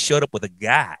up, but she showed up with a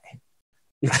guy.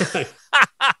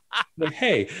 Like,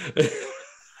 hey.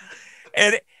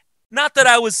 And not that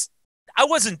I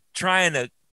wasn't trying to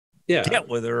Yeah. get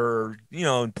with her or,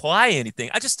 imply anything.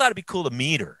 I just thought it'd be cool to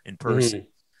meet her in person. Hmm.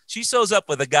 She shows up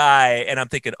with a guy, and I'm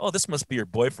thinking, oh, this must be your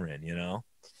boyfriend,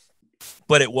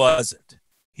 but it wasn't.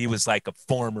 He was like a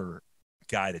former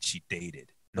guy that she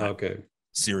dated, not Okay.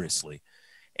 seriously.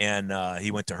 And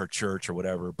he went to her church or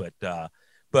whatever. But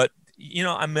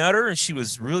I met her, and she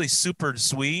was really super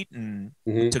sweet, and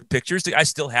we Hmm. took pictures. I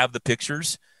still have the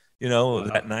pictures, of Wow.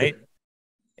 that night.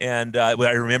 And I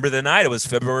remember the night. It was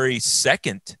February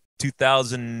 2nd,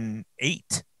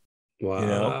 2008, you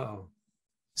know? Wow.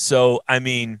 So, I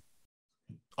mean,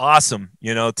 awesome,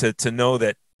 to know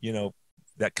that,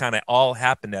 that kind of all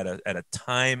happened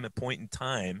a point in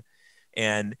time.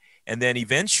 And, and then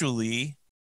eventually,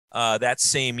 that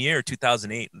same year,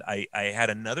 2008, I had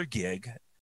another gig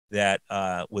that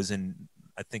I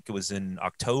think it was in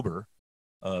October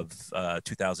of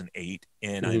 2008.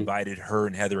 And I Hmm. invited her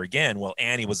and Heather again. Well,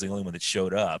 Annie was the only one that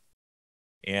showed up.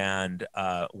 And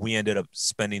we ended up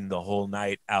spending the whole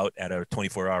night out at a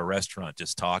 24-hour restaurant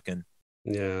just talking.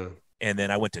 Yeah. And then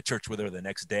I went to church with her the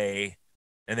next day.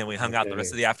 And then we hung out the rest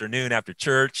Okay. of the afternoon after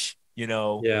church,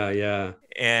 Yeah. Yeah.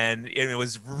 and it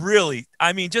was really,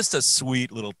 I mean, just a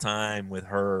sweet little time with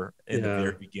her in the Yeah.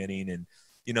 very beginning. And,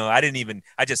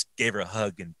 I just gave her a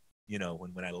hug and,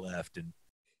 when I left, and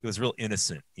it was real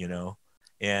innocent,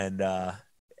 and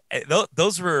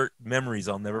those were memories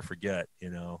I'll never forget,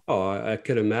 Oh, I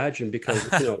could imagine because,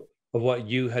 of what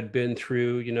you had been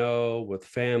through, with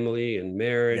family and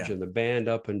marriage Yeah. and the band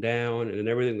up and down and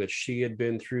everything that she had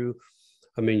been through.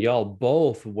 I mean, y'all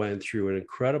both went through an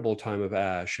incredible time of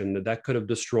ash, and that could have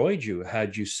destroyed you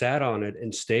had you sat on it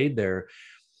and stayed there.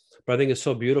 But I think it's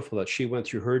so beautiful that she went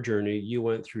through her journey, you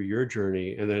went through your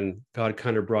journey, and then God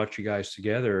kind of brought you guys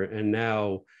together. And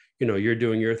now, you're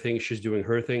doing your thing, she's doing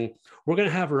her thing. We're gonna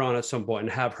have her on at some point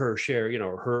and have her share,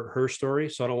 her story.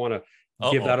 So I don't want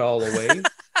to give that Uh-oh. all away.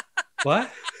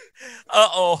 What?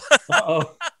 Uh-oh.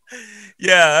 Uh-oh.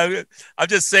 Yeah, I'm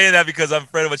just saying that because I'm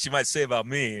afraid of what she might say about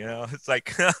me, it's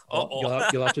like, Well, uh-oh.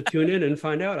 you'll have to tune in and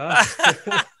find out.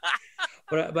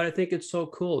 But I think it's so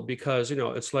cool because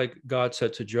it's like God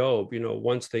said to Job.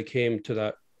 Once they came to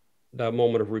that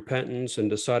moment of repentance and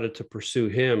decided to pursue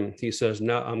Him, He says,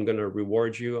 "Now I'm going to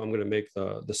reward you. I'm going to make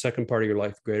the second part of your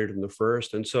life greater than the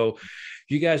first." And so,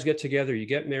 you guys get together, you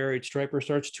get married. Stryper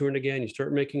starts touring again. You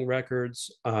start making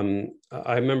records. I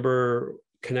remember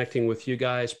connecting with you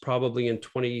guys probably in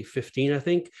 2015, I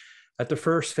think, at the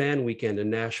first fan weekend in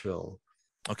Nashville.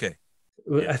 Okay.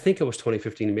 I Yeah. think it was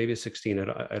 2015, maybe 16.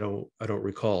 I don't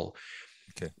recall.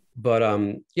 Okay. But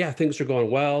yeah, things are going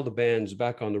well. The band's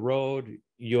back on the road.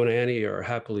 You and Annie are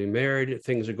happily married.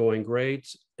 Things are going great.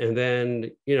 And then,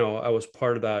 I was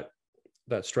part of that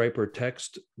Stryper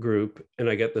text group, and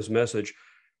I get this message: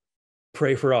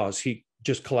 "Pray for Oz. He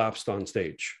just collapsed on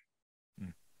stage."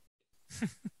 Mm.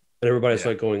 And everybody's Yeah.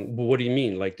 like going, "Well, what do you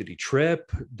mean? Like, did he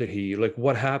trip? Did he, like,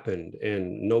 what happened?"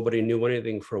 And nobody knew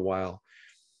anything for a while.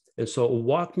 And so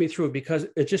walk me through it, because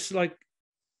it's just like,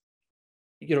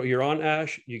 you're on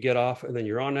ash, you get off, and then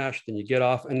you're on ash, then you get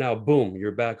off, and now boom,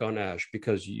 you're back on ash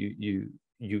because you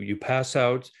pass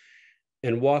out.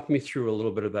 And walk me through a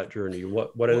little bit of that journey. What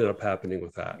ended Well, up happening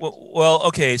with that?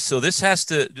 okay. So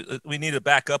we need to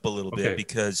back up a little bit Okay,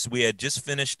 because we had just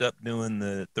finished up doing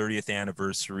the 30th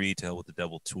anniversary to Hell with the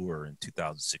Devil tour in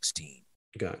 2016.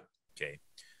 got it. Okay.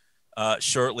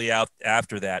 Shortly out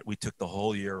after that, we took the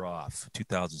whole year off,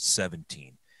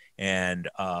 2017, and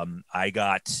I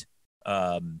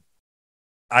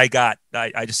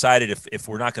decided if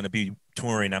we're not going to be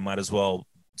touring, I might as well,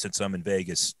 since I'm in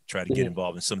Vegas, try to get Mhm.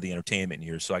 involved in some of the entertainment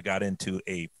here. So I got into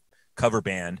a cover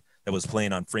band that was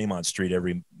playing on Fremont Street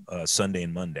every Sunday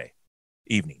and Monday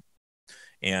evening,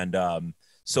 and I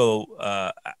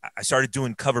started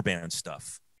doing cover band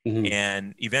stuff, Mhm.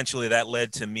 and eventually that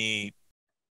led to me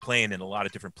playing in a lot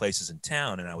of different places in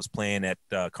town. And I was playing at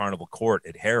Carnival Court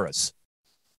at Harris,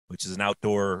 which is an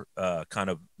outdoor kind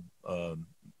of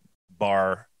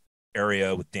bar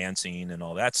area with dancing and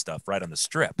all that stuff right on the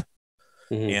strip.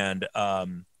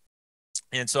 Mhm.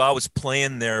 And so I was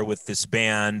playing there with this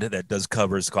band that does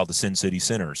covers called the Sin City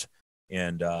Sinners.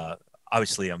 And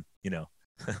obviously Yeah.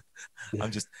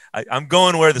 I'm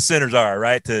going where the sinners are,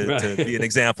 right? To be an Right.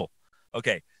 example.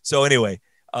 Okay. So anyway,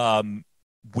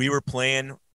 we were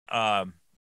playing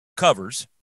covers,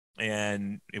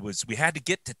 and we had to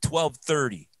get to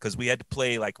 12:30 because we had to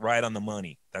play like right on the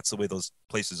money. That's the way those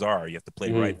places are. You have to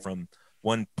play right Mhm. from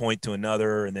one point to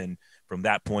another, and then from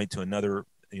that point to another,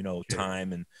 Okay.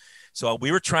 time. And so we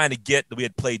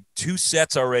had played two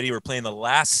sets already. We were playing the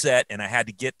last set, and I had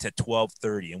to get to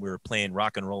 12:30, and we were playing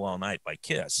Rock and Roll All Night by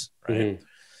Kiss, right? Mhm.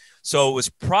 So it was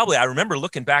probably, I remember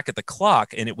looking back at the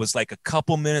clock, and it was like a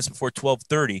couple minutes before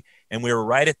 12:30, and we were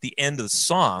right at the end of the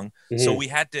song. So Mhm.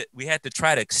 we had to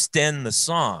try to extend the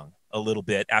song a little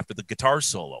bit after the guitar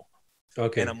solo. And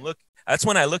Okay. that's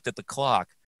when I looked at the clock,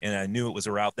 and I knew it was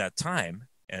around that time,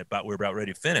 and we were about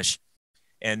ready to finish.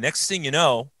 And next thing you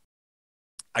know,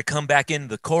 I come back into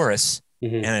the chorus,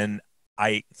 Mhm. and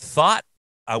I thought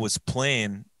I was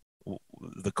playing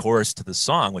the chorus to the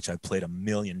song, which I played a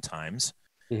million times.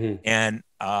 Mhm. And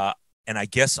and I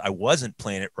guess I wasn't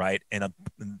playing it right. And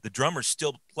the drummer's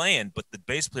still playing, but the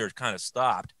bass player kind of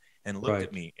stopped and looked at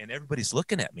Right. me, and everybody's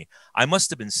looking at me. I must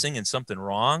have been singing something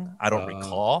wrong. I don't Uh,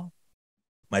 recall.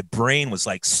 My brain was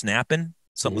like snapping.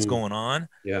 Something was mhm. going on.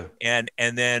 Yeah. And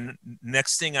then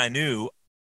next thing I knew,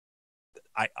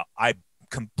 I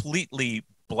completely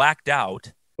blacked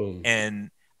out, Boom.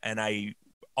 and I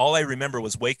all I remember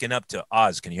was waking up to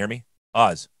Oz. Can you hear me?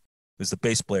 Oz was the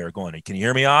bass player going, can you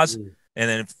hear me, Oz? Mm. And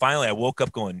then finally I woke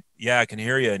up going, yeah, I can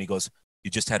hear you. And he goes,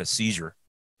 you just had a seizure,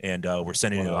 and we're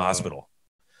sending you to the Wow. hospital.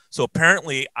 So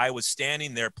apparently I was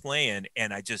standing there playing,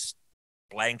 and I just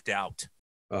blanked out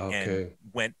and Okay.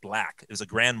 went black. It was a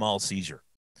grand mal seizure,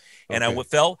 and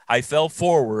Okay. I fell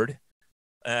forward.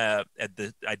 At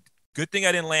the good thing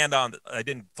I didn't land on. I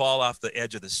didn't fall off the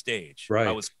edge of the stage. Right.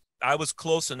 I was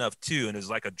close enough too, and it was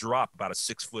like a drop, about a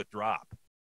 6 foot drop.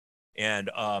 And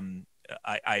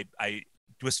I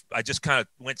just kind of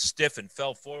went stiff and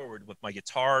fell forward with my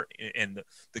guitar, and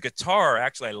the guitar,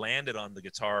 actually I landed on the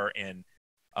guitar, and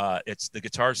it's the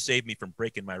guitar saved me from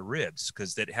breaking my ribs,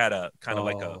 because it had a kind of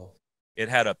like a Oh. it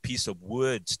had a piece of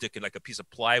wood sticking, like a piece of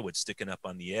plywood sticking up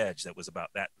on the edge, that was about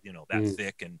that, that Mm.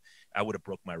 thick, and I would have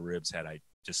broke my ribs had I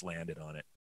just landed on it.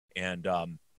 And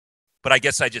but I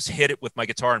guess I just hit it with my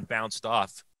guitar and bounced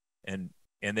off, and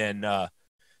then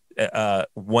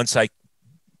once I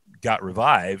got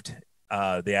revived,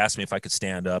 they asked me if I could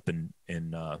stand up and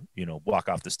walk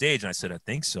off the stage, and I said I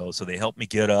think so. So they helped me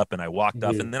get up, and I walked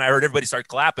off, Mhm. and then I heard everybody start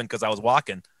clapping because I was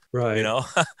walking. You Right. know,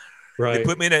 they Right.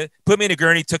 put me in a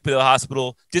gurney, took me to the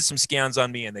hospital, did some scans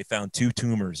on me, and they found two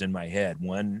tumors in my head.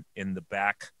 One in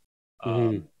Mhm.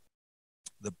 um,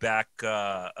 the back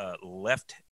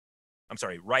left. I'm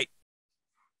sorry, right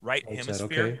Right side.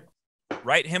 hemisphere, Okay.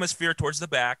 right hemisphere towards the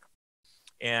back,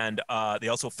 and they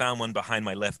also found one behind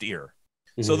my left ear.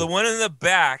 So the Mhm. one in the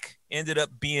back ended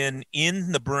up being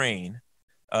in the brain,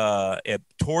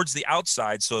 towards the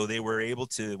outside. So they were able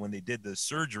to, when they did the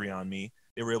surgery on me,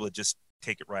 they were able to just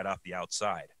take it right off the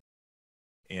outside.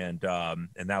 And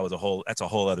that's a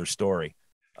whole other story.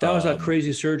 That was that Um,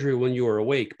 crazy surgery when you were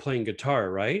awake playing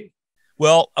guitar, right?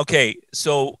 well, okay,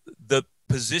 so the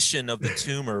position of the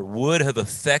tumor would have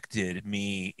affected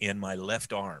me in my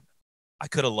left arm. I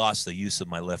could have lost the use of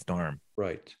my left arm.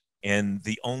 Right. And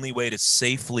the only way to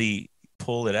safely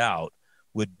pull it out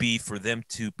would be for them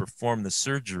to perform the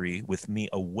surgery with me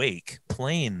awake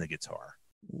playing the guitar.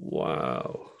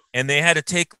 Wow. And they had to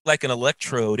take like an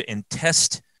electrode and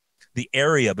test the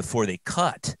area before they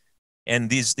cut.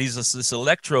 And this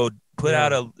electrode put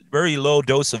out Yeah. a very low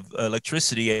dose of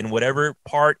electricity, and whatever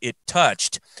part it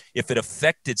touched, if it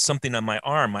affected something on my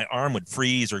arm would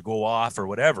freeze or go off or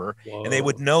whatever, and they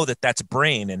would Whoa. know that that's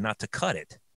brain and not to cut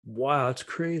it. Wow, that's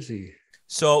crazy.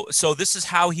 So this is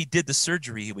how he did the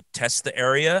surgery. He would test the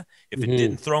area. If it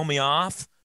didn't Mhm. throw me off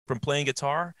from playing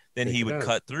guitar, then Take he it would out.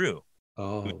 cut through. He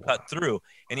Oh, would cut wow. through,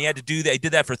 and he had to do that. He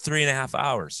did that for 3.5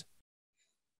 hours,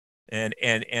 and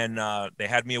they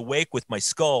had me awake with my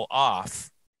skull off,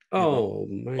 Oh,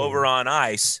 over man. on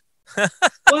ice.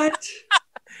 What?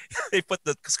 They put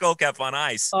the skull cap on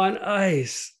ice. On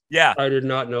ice. Yeah, I did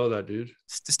not know that, dude.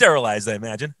 sterilized, I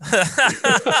imagine.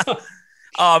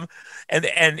 um, and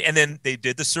then they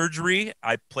did the surgery.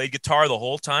 I played guitar the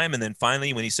whole time, and then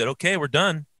finally, when he said, "Okay, we're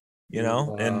done,"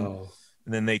 Wow. and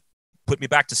then they put me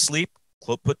back to sleep,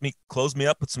 closed me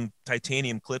up, put some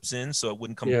titanium clips in so it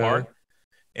wouldn't come Yeah. apart,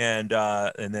 and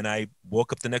then I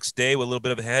woke up the next day with a little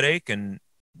bit of a headache, and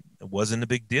it wasn't a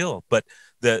big deal. But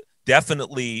the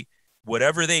definitely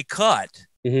whatever they cut,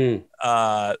 Hmm.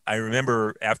 I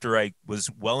remember after I was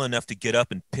well enough to get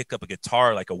up and pick up a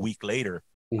guitar like a week later,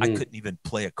 I Hmm. couldn't even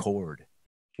play a chord.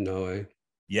 No way.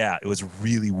 Yeah, it was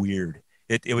really weird.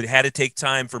 It would had to take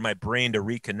time for my brain to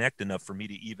reconnect enough for me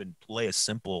to even play a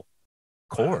simple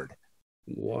Wow. chord.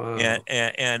 Wow.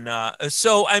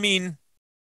 So I mean,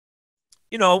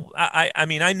 I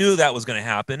mean, I knew that was going to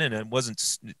happen, and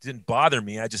it didn't bother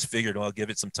me. I just figured, well, I'll give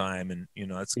it some time, and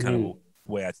that's kind of Hmm.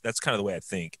 the that's kind of the way I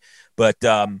think. But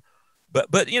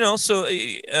so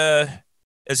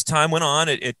as time went on,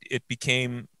 it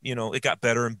became, it got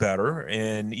better and better,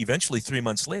 and eventually 3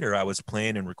 months later, I was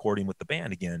playing and recording with the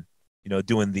band again.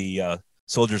 Doing the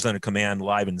Soldiers Under Command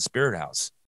live in the Spirit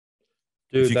House,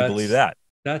 if Dude, you could believe that's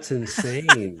that. that's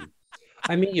insane.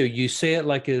 I mean, you say it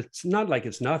like it's not like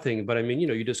it's nothing, but I mean,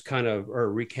 you just kind of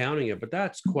are recounting it, but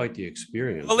that's quite the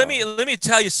experience, Well, let me Bob. let me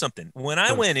tell you something. When I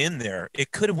Huh. went in there,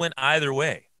 it could have went either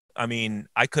way. I mean,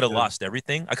 I could have Yeah. lost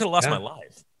everything. I could have lost my Yeah.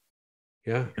 life.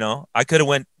 Yeah. I could have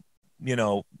went, you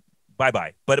know, bye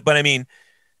bye. But I mean,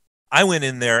 I went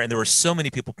in there and there were so many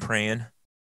people praying.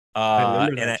 I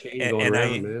remember And that I chain going and around,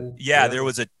 I man. yeah, Yeah. there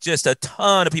was just a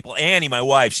ton of people. Annie, my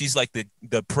wife, she's like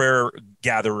the prayer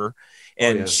gatherer, Oh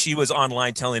and yeah. she was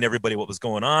online telling everybody what was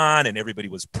going on, and everybody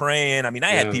was praying. I mean, Yeah.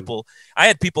 I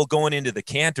had people going into the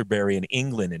Canterbury in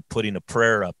England and putting a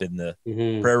prayer up in the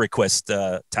Hmm. prayer request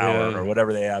tower or Yeah.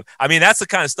 whatever they have. I mean, that's the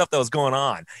kind of stuff that was going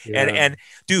on. Yeah. And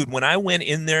dude, when I went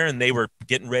in there and they were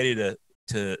getting ready to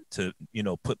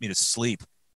put me to sleep,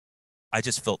 I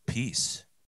just felt peace.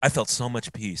 I felt so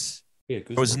much peace. Yeah.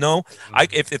 There was Goosebumps. no, Wow.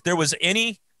 if there was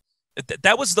any,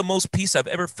 that was the most peace I've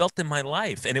ever felt in my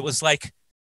life. And it was like,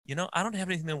 I don't have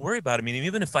anything to worry about. I mean,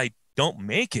 even if I don't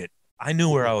make it, I knew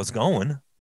where I was going,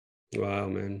 Wow,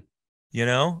 man.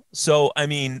 So, I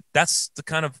mean, that's the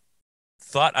kind of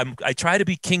thought I try to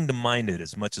be kingdom minded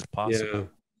as much as Yeah. possible.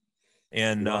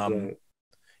 And, Love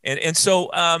that. so,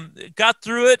 got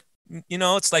through it.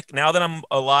 It's like now that I'm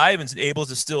alive and able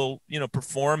to still,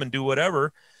 perform and do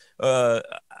whatever, uh,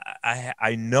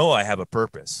 I know I have a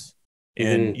purpose,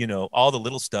 and Hmm. all the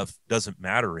little stuff doesn't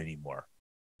matter anymore.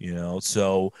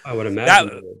 So I would that imagine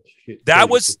that would that change your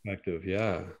was perspective.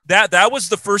 Yeah. that was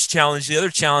the first challenge. The other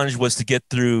challenge was to get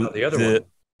through Now the other the one. Yeah,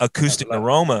 the acoustic left.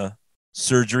 neuroma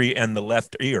surgery and the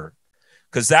left ear,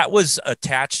 because that was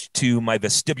attached to my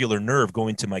vestibular nerve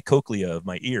going to my cochlea of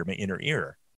my ear, my inner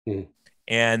ear, Mm.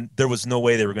 and there was no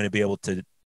way they were going to be able to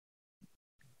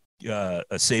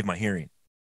save my hearing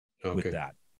with Okay.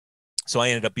 that. So I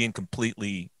ended up being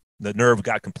the nerve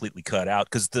got completely cut out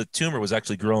because the tumor was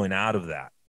actually growing out of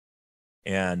that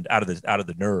and out of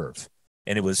the nerve,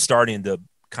 and it was starting to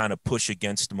kind of push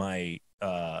against my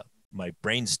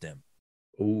brainstem,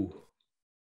 Ooh.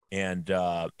 and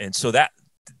so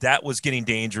that was getting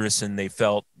dangerous, and they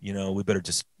felt we better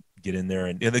just get in there,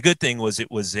 and the good thing was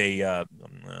it was a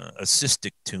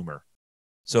cystic tumor,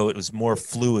 so it was more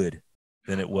fluid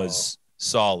than it Oh, was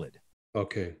solid,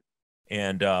 okay.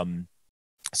 and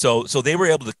so they were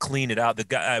able to clean it out. The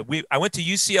guy I went to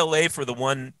UCLA for the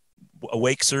one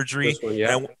awake surgery, This one,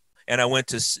 yeah. and I went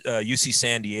to UC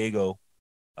San Diego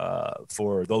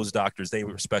for those doctors. They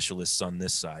were specialists on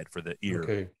this side for the ear,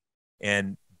 Okay.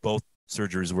 and both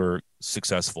surgeries were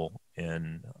successful,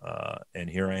 and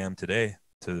here I am today,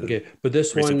 to the Okay. But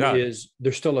this grace of one God. is,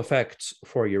 there's still effects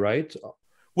for you, right? The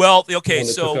Well, okay, one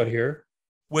that took so out here.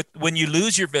 when you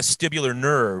lose your vestibular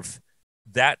nerve,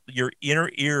 that your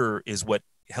inner ear is what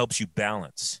helps you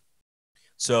balance.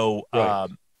 So Right.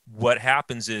 what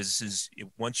happens is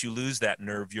once you lose that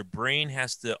nerve, your brain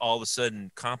has to all of a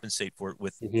sudden compensate for it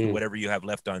with Hmm. whatever you have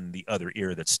left on the other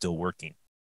ear that's still working.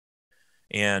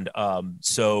 And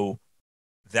so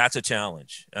that's a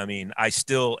challenge. I mean, I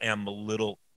still am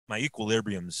my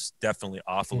equilibrium's definitely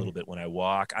off a little bit when I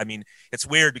walk. I mean, it's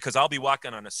weird because I'll be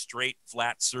walking on a straight,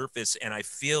 flat surface and I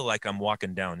feel like I'm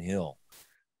walking downhill,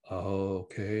 which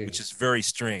Okay. is very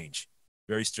strange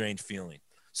feeling.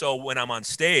 So when I'm on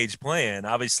stage playing,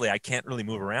 obviously I can't really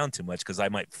move around too much because I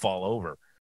might fall over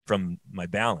from my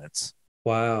balance.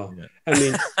 Wow. Yeah. I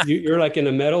mean, you're like in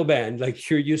a metal band, like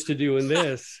you're used to doing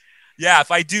this. Yeah,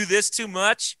 if I do this too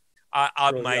much,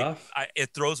 Throws you off. it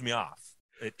throws me off.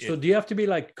 So do you have to be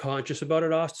like conscious about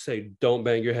it, Oz, to say, don't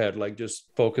bang your head, like just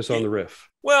focus on It the riff?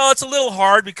 well, it's a little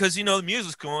hard because the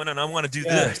music's going and I want to do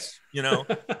Yes.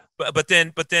 this. But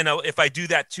then if I do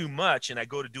that too much and I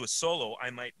go to do a solo, I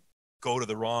might go to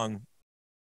the wrong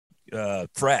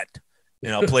fret,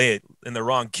 and I'll play it in the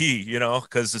wrong key,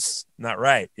 because it's not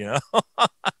right.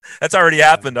 That's already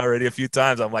happened already a few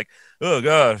times. I'm like, oh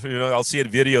god, I'll see it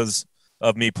videos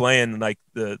of me playing like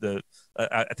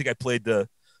I think I played the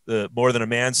More Than a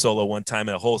Man solo one time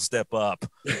and a whole step up,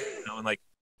 and like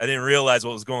I didn't realize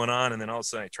what was going on, and then all of a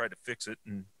sudden I tried to fix it,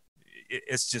 and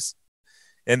it's just,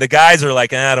 and the guys are like,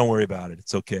 don't worry about it,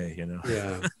 it's okay.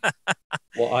 Yeah.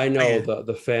 Well, I know Yeah.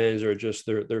 the fans are just,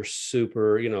 they're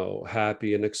super,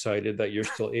 happy and excited that you're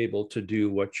still able to do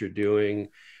what you're doing.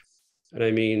 And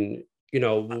I mean,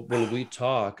 when we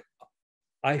talk,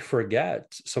 I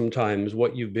forget sometimes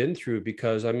what you've been through,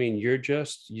 because I mean,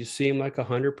 you seem like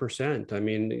 100%. I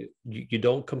mean, you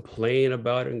don't complain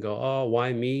about it and go, oh,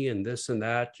 why me and this and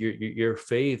that. Your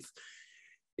faith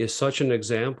is such an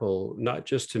example, not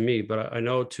just to me, but I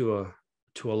know to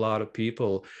a lot of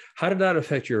people. How did that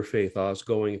affect your faith, Oz,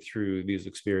 going through these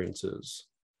experiences?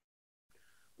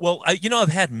 Well, I've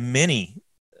had many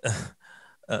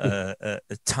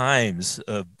times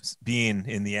of being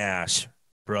in the ash,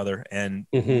 brother, and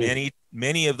Hmm.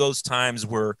 many of those times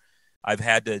where I've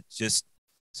had to just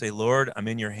say, Lord, I'm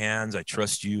in your hands. I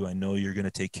trust you. I know you're going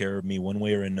to take care of me one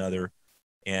way or another.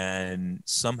 And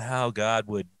somehow God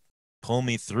would pull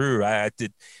me through. I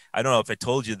did. I don't know if I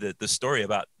told you the story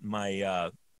about my uh,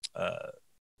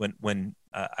 when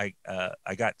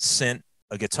I got sent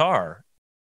a guitar.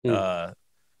 Mm.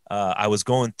 I was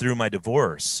going through my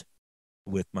divorce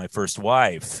with my first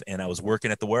wife, and I was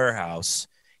working at the warehouse,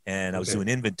 and I was Okay. doing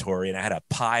inventory, and I had a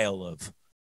pile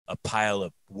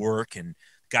of work, and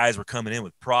guys were coming in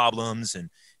with problems, and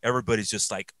everybody's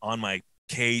just like on my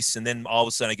case. And then all of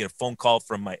a sudden I get a phone call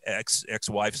from my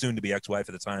ex-wife, soon to be ex-wife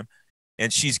at the time,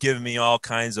 and she's giving me all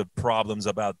kinds of problems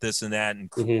about this and that, and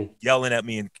Mm-hmm. yelling at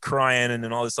me and crying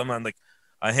and all this stuff. I'm like,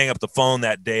 I hang up the phone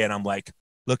that day, and I'm like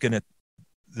looking at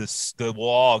the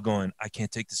wall going, I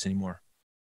can't take this anymore.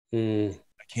 Mm.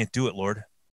 I can't do it, Lord.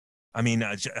 I mean,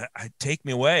 take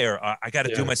me away, or I got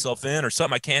to do Yeah. myself in or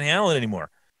something. I can't handle it anymore.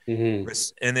 Mm-hmm.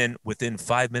 And then within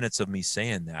 5 minutes of me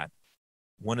saying that,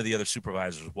 one of the other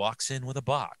supervisors walks in with a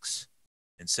box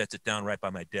and sets it down right by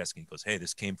my desk. And he goes, "Hey,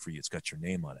 this came for you. It's got your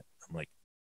name on it." I'm like,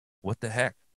 "What the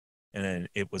heck?" And then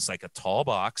it was like a tall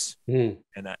box, Mm.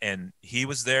 and he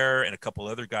was there, and a couple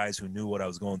other guys who knew what I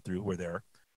was going through were there,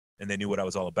 and they knew what I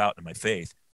was all about in my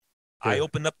faith. I Yeah.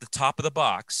 opened up the top of the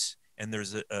box, and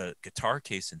there's a guitar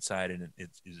case inside, and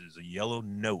it is a yellow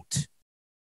note.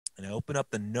 And I open up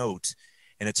the note,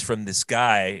 and it's from this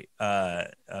guy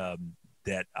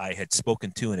that I had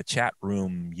spoken to in a chat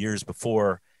room years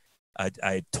before.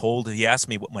 He asked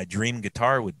me what my dream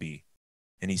guitar would be.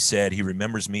 And he said he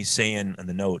remembers me saying on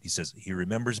the note, he says he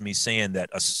remembers me saying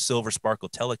that a Silver Sparkle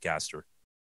Telecaster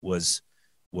was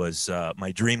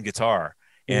my dream guitar,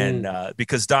 and Mm-hmm.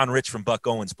 because Don Rich from Buck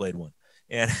Owens played one,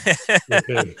 and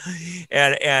Okay.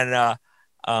 and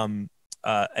um,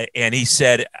 and he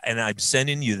said, and I'm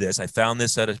sending you this. I found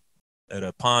this at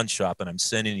a pawn shop, and I'm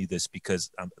sending you this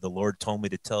because the Lord told me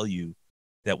to tell you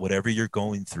that whatever you're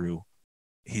going through,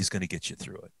 He's going to get you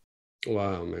through it.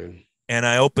 Wow, man. And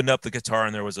I opened up the guitar,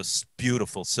 and there was a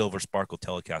beautiful Silver Sparkle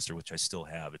Telecaster, which I still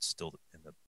have. It's still in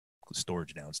the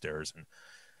storage downstairs, and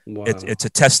Wow. it's a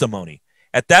testimony.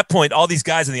 At that point, all these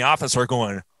guys in the office are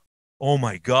going, "Oh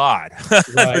my God,"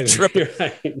 they're Right. tripping.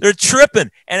 Right. They're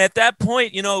tripping. And at that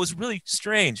point, it was really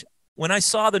strange when I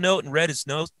saw the note and read his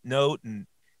note, and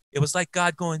it was like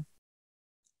God going,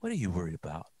 "What are you worried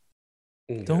about?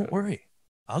 Yeah. Don't worry.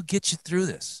 I'll get you through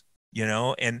this."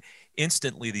 And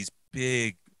instantly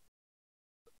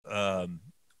um,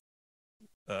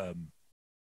 um,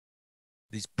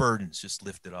 these burdens just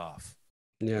lifted off.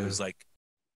 It Yeah. was like,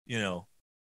 you know,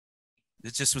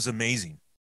 it just was amazing.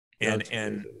 And, That's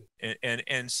and, amazing.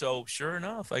 and so sure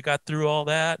enough, I got through all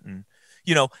that. And,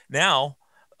 now,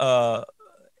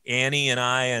 Annie and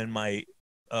I and my,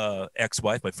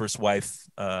 ex-wife, my first wife,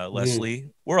 Mm-hmm. Leslie,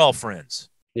 we're all friends,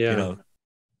 you Yeah. know,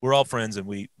 we're all friends, and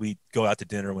we go out to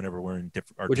dinner whenever we're in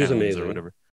different our Which is towns or amazing.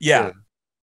 whatever. Yeah. Yeah.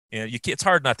 And it's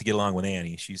hard not to get along with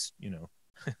Annie. She's,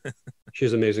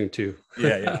 She's amazing too.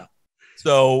 yeah, yeah.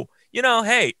 So,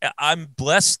 hey, I'm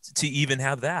blessed to even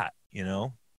have that,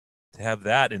 to have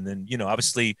that. And then,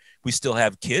 obviously we still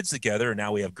have kids together, and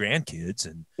now we have grandkids,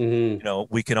 and,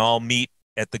 Mm-hmm. we can all meet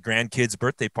at the grandkids'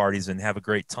 birthday parties and have a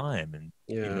great time, and,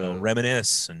 Yeah.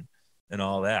 reminisce and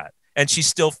all that. And she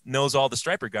still knows all the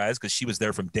Stryper guys because she was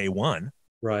there from day one,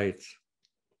 Right.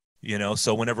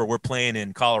 so whenever we're playing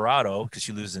in Colorado, because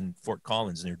she lives in Fort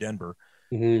Collins near Denver,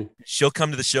 Mm-hmm. she'll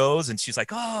come to the shows, and she's like,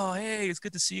 "Oh, hey, it's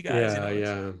good to see you guys." Yeah.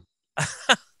 It's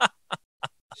Yeah.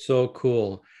 So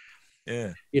cool.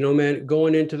 yeah. Man,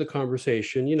 going into the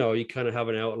conversation, you kind of have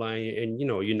an outline and,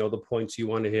 the points you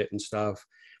want to hit and stuff.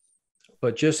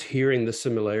 But just hearing the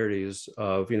similarities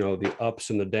of, the ups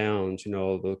and the downs,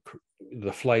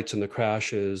 the flights and the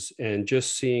crashes, and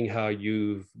just seeing how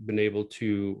you've been able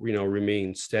to,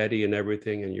 remain steady and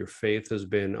everything, and your faith has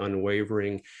been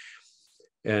unwavering.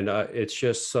 And it's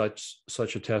just such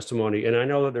a testimony. And I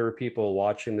know that there are people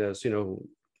watching this,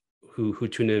 who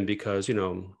tune in because,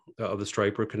 of the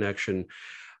Stryper connection.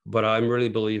 But I'm really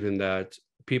believing that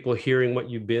people hearing what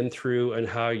you've been through and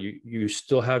how you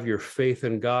still have your faith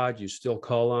in God, you still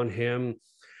call on Him.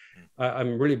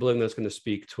 I'm really believing that's going to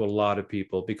speak to a lot of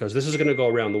people, because this is going to go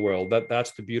around the world.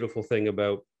 That's the beautiful thing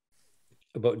about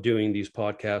doing these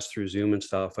podcasts through Zoom and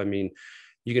stuff. I mean,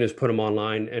 you can just put them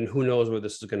online, and who knows where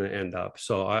this is going to end up.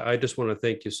 So I just want to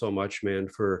thank you so much, man,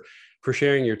 for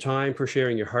sharing your time, for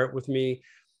sharing your heart with me,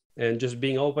 and just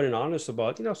being open and honest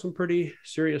about some pretty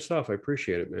serious stuff. I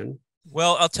appreciate it, man.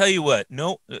 Well, I'll tell you what.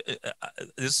 No,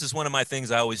 this is one of my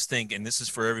things I always think, and this is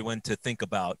for everyone to think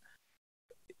about.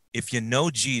 If you know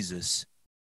Jesus,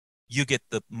 you get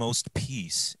the most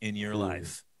peace in your Mm.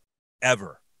 life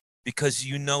ever, because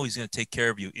He's going to take care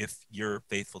of you if you're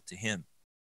faithful to Him.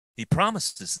 He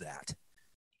promises that.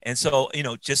 And so,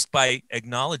 just by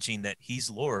acknowledging that He's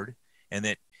Lord and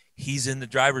that He's in the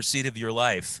driver's seat of your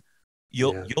life,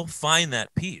 you'll find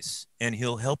that peace, and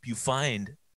he'll help you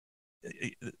find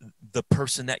the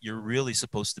person that you're really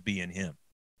supposed to be in him.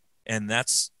 And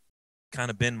that's kind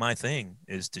of been my thing,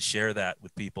 is to share that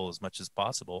with people as much as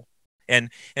possible. And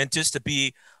just to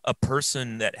be a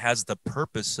person that has the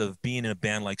purpose of being in a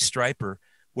band like Stryper,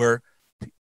 where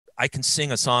I can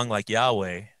sing a song like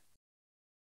Yahweh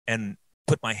and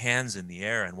put my hands in the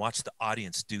air and watch the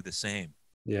audience do the same.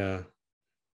 Yeah.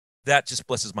 That just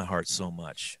blesses my heart so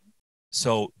much.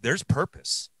 So there's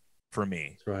purpose for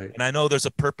me. That's right. And I know there's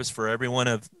a purpose for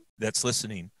everyone that's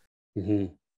listening. Mm-hmm.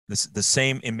 The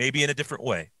same, and maybe in a different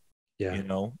way. Yeah. You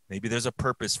know, maybe there's a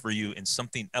purpose for you in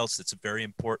something else that's very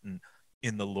important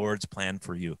in the Lord's plan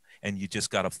for you. And you just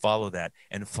got to follow that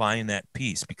and find that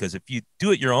peace, because if you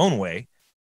do it your own way,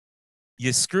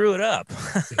 you screw it up.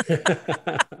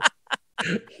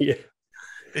 Yeah.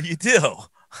 You do.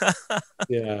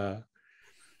 Yeah.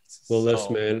 Well,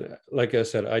 listen, man, like I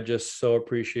said, I just so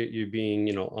appreciate you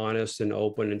being, honest and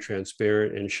open and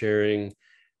transparent and sharing.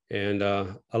 And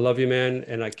I love you, man.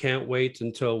 And I can't wait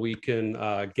until we can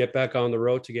get back on the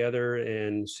road together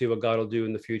and see what God will do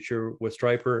in the future with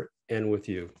Stryper and with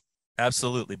you.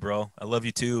 Absolutely, bro. I love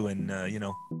you too. And,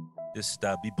 just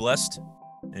be blessed,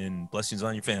 and blessings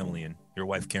on your family and your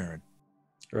wife, Karen.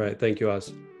 All right. Thank you,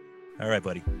 Oz. All right,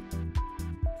 buddy.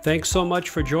 Thanks so much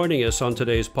for joining us on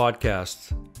today's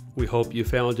podcast. We hope you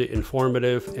found it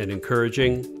informative and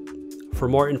encouraging. For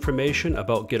more information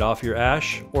about Get Off Your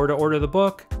Ash or to order the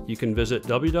book, you can visit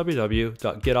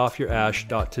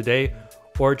www.getoffyourash.today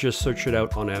or just search it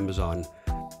out on Amazon.